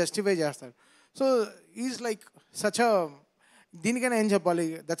కరెక్ట్గా జస్టిఫై చేస్తాడు. So is like such a, దీనికైనా ఏం చెప్పాలి,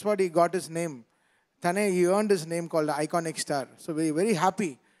 దట్స్ వాట్ ఈ గాట్ హిస్ నేమ్. తనే ఈ earned his name called iconic star. So very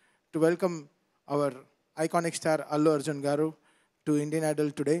happy to welcome our iconic star Allu Arjun గారు to Indian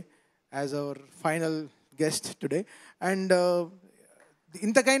Idol today as our final guest today. And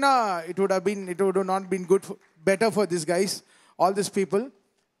ఇంతకైనా it would not been good, better for this guys, all this people,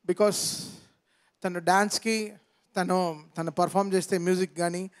 because తన డాన్స్కి తన perform చేస్తే music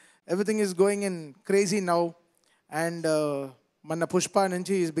కానీ everything is going in crazy now. And మన పుష్ప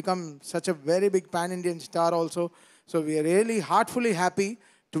నుంచి is become such a very big pan Indian star also. So we are really heartfully happy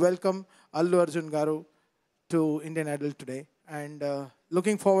to welcome Allu Arjun గారు to Indian Idol today. And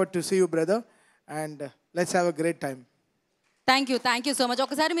looking forward to see you brother, and let's have a great time. Thank you so much.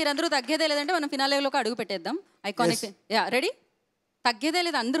 ఒకసారి మీరు అందరూ తగ్గేదే లేదంటే మనం ఫినాలేలోకి అడుగు పెట్టేద్దాం. Iconic, yeah ready? తగ్గేదే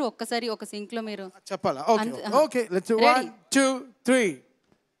లేదు అందరూ ఒక్కసారి ఒక సింక్ లో మీరు చెప్పాలా? Okay let's 1 2 3.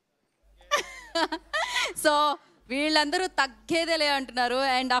 సో వీళ్ళందరూ తగ్గేదేలే అంటున్నారు.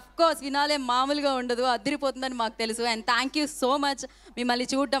 అండ్ అఫ్ కోర్స్ ఫినాలే మామూలుగా ఉండదు, అదిరిపోతుందని మాకు తెలుసు. And thank you so much మిమ్మల్ని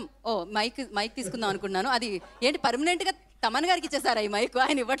చూడడం. మైక్ తీసుకుందాం అనుకున్నాను, అది ఏంటి పర్మనెంట్గా తమన్ గారికి ఇచ్చేసారా ఈ మైక్?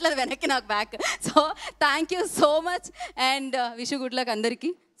 ఆయన ఇవ్వట్లేదు వెనక్కి నాకు back. So thank you so much and wish good luck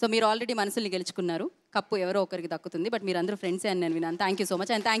అందరికీ. సో మీరు ఆల్రెడీ మనసుల్ని గెలుచుకున్నారు, కప్పు ఎవరో ఒకరికి దక్కుతుంది, బట్ మీరు అందరూ ఫ్రెండ్సే అని నేను విన్నాను. Thank you so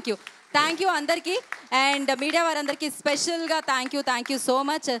much and thank you అందరికీ. అండ్ మీడియా వారందరికీ స్పెషల్గా థ్యాంక్ యూ సో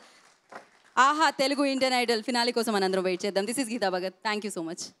మచ్. ఆహా తెలుగు ఇండియన్ ఐడల్ ఫినాలే కోసం మనందరం వెయిట్ చేద్దాం. This is Gita Bhagat. Thank you so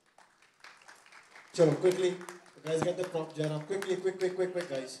much. Chalo, quickly. Guys, get the prop, Jaram. Quickly, quick,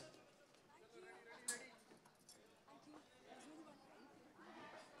 guys.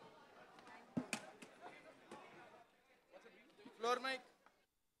 Floor mic.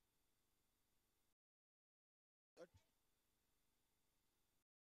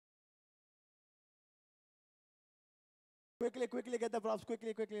 Quickly, get the props.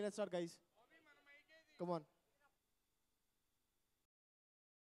 Quickly. Let's start, guys. Come on.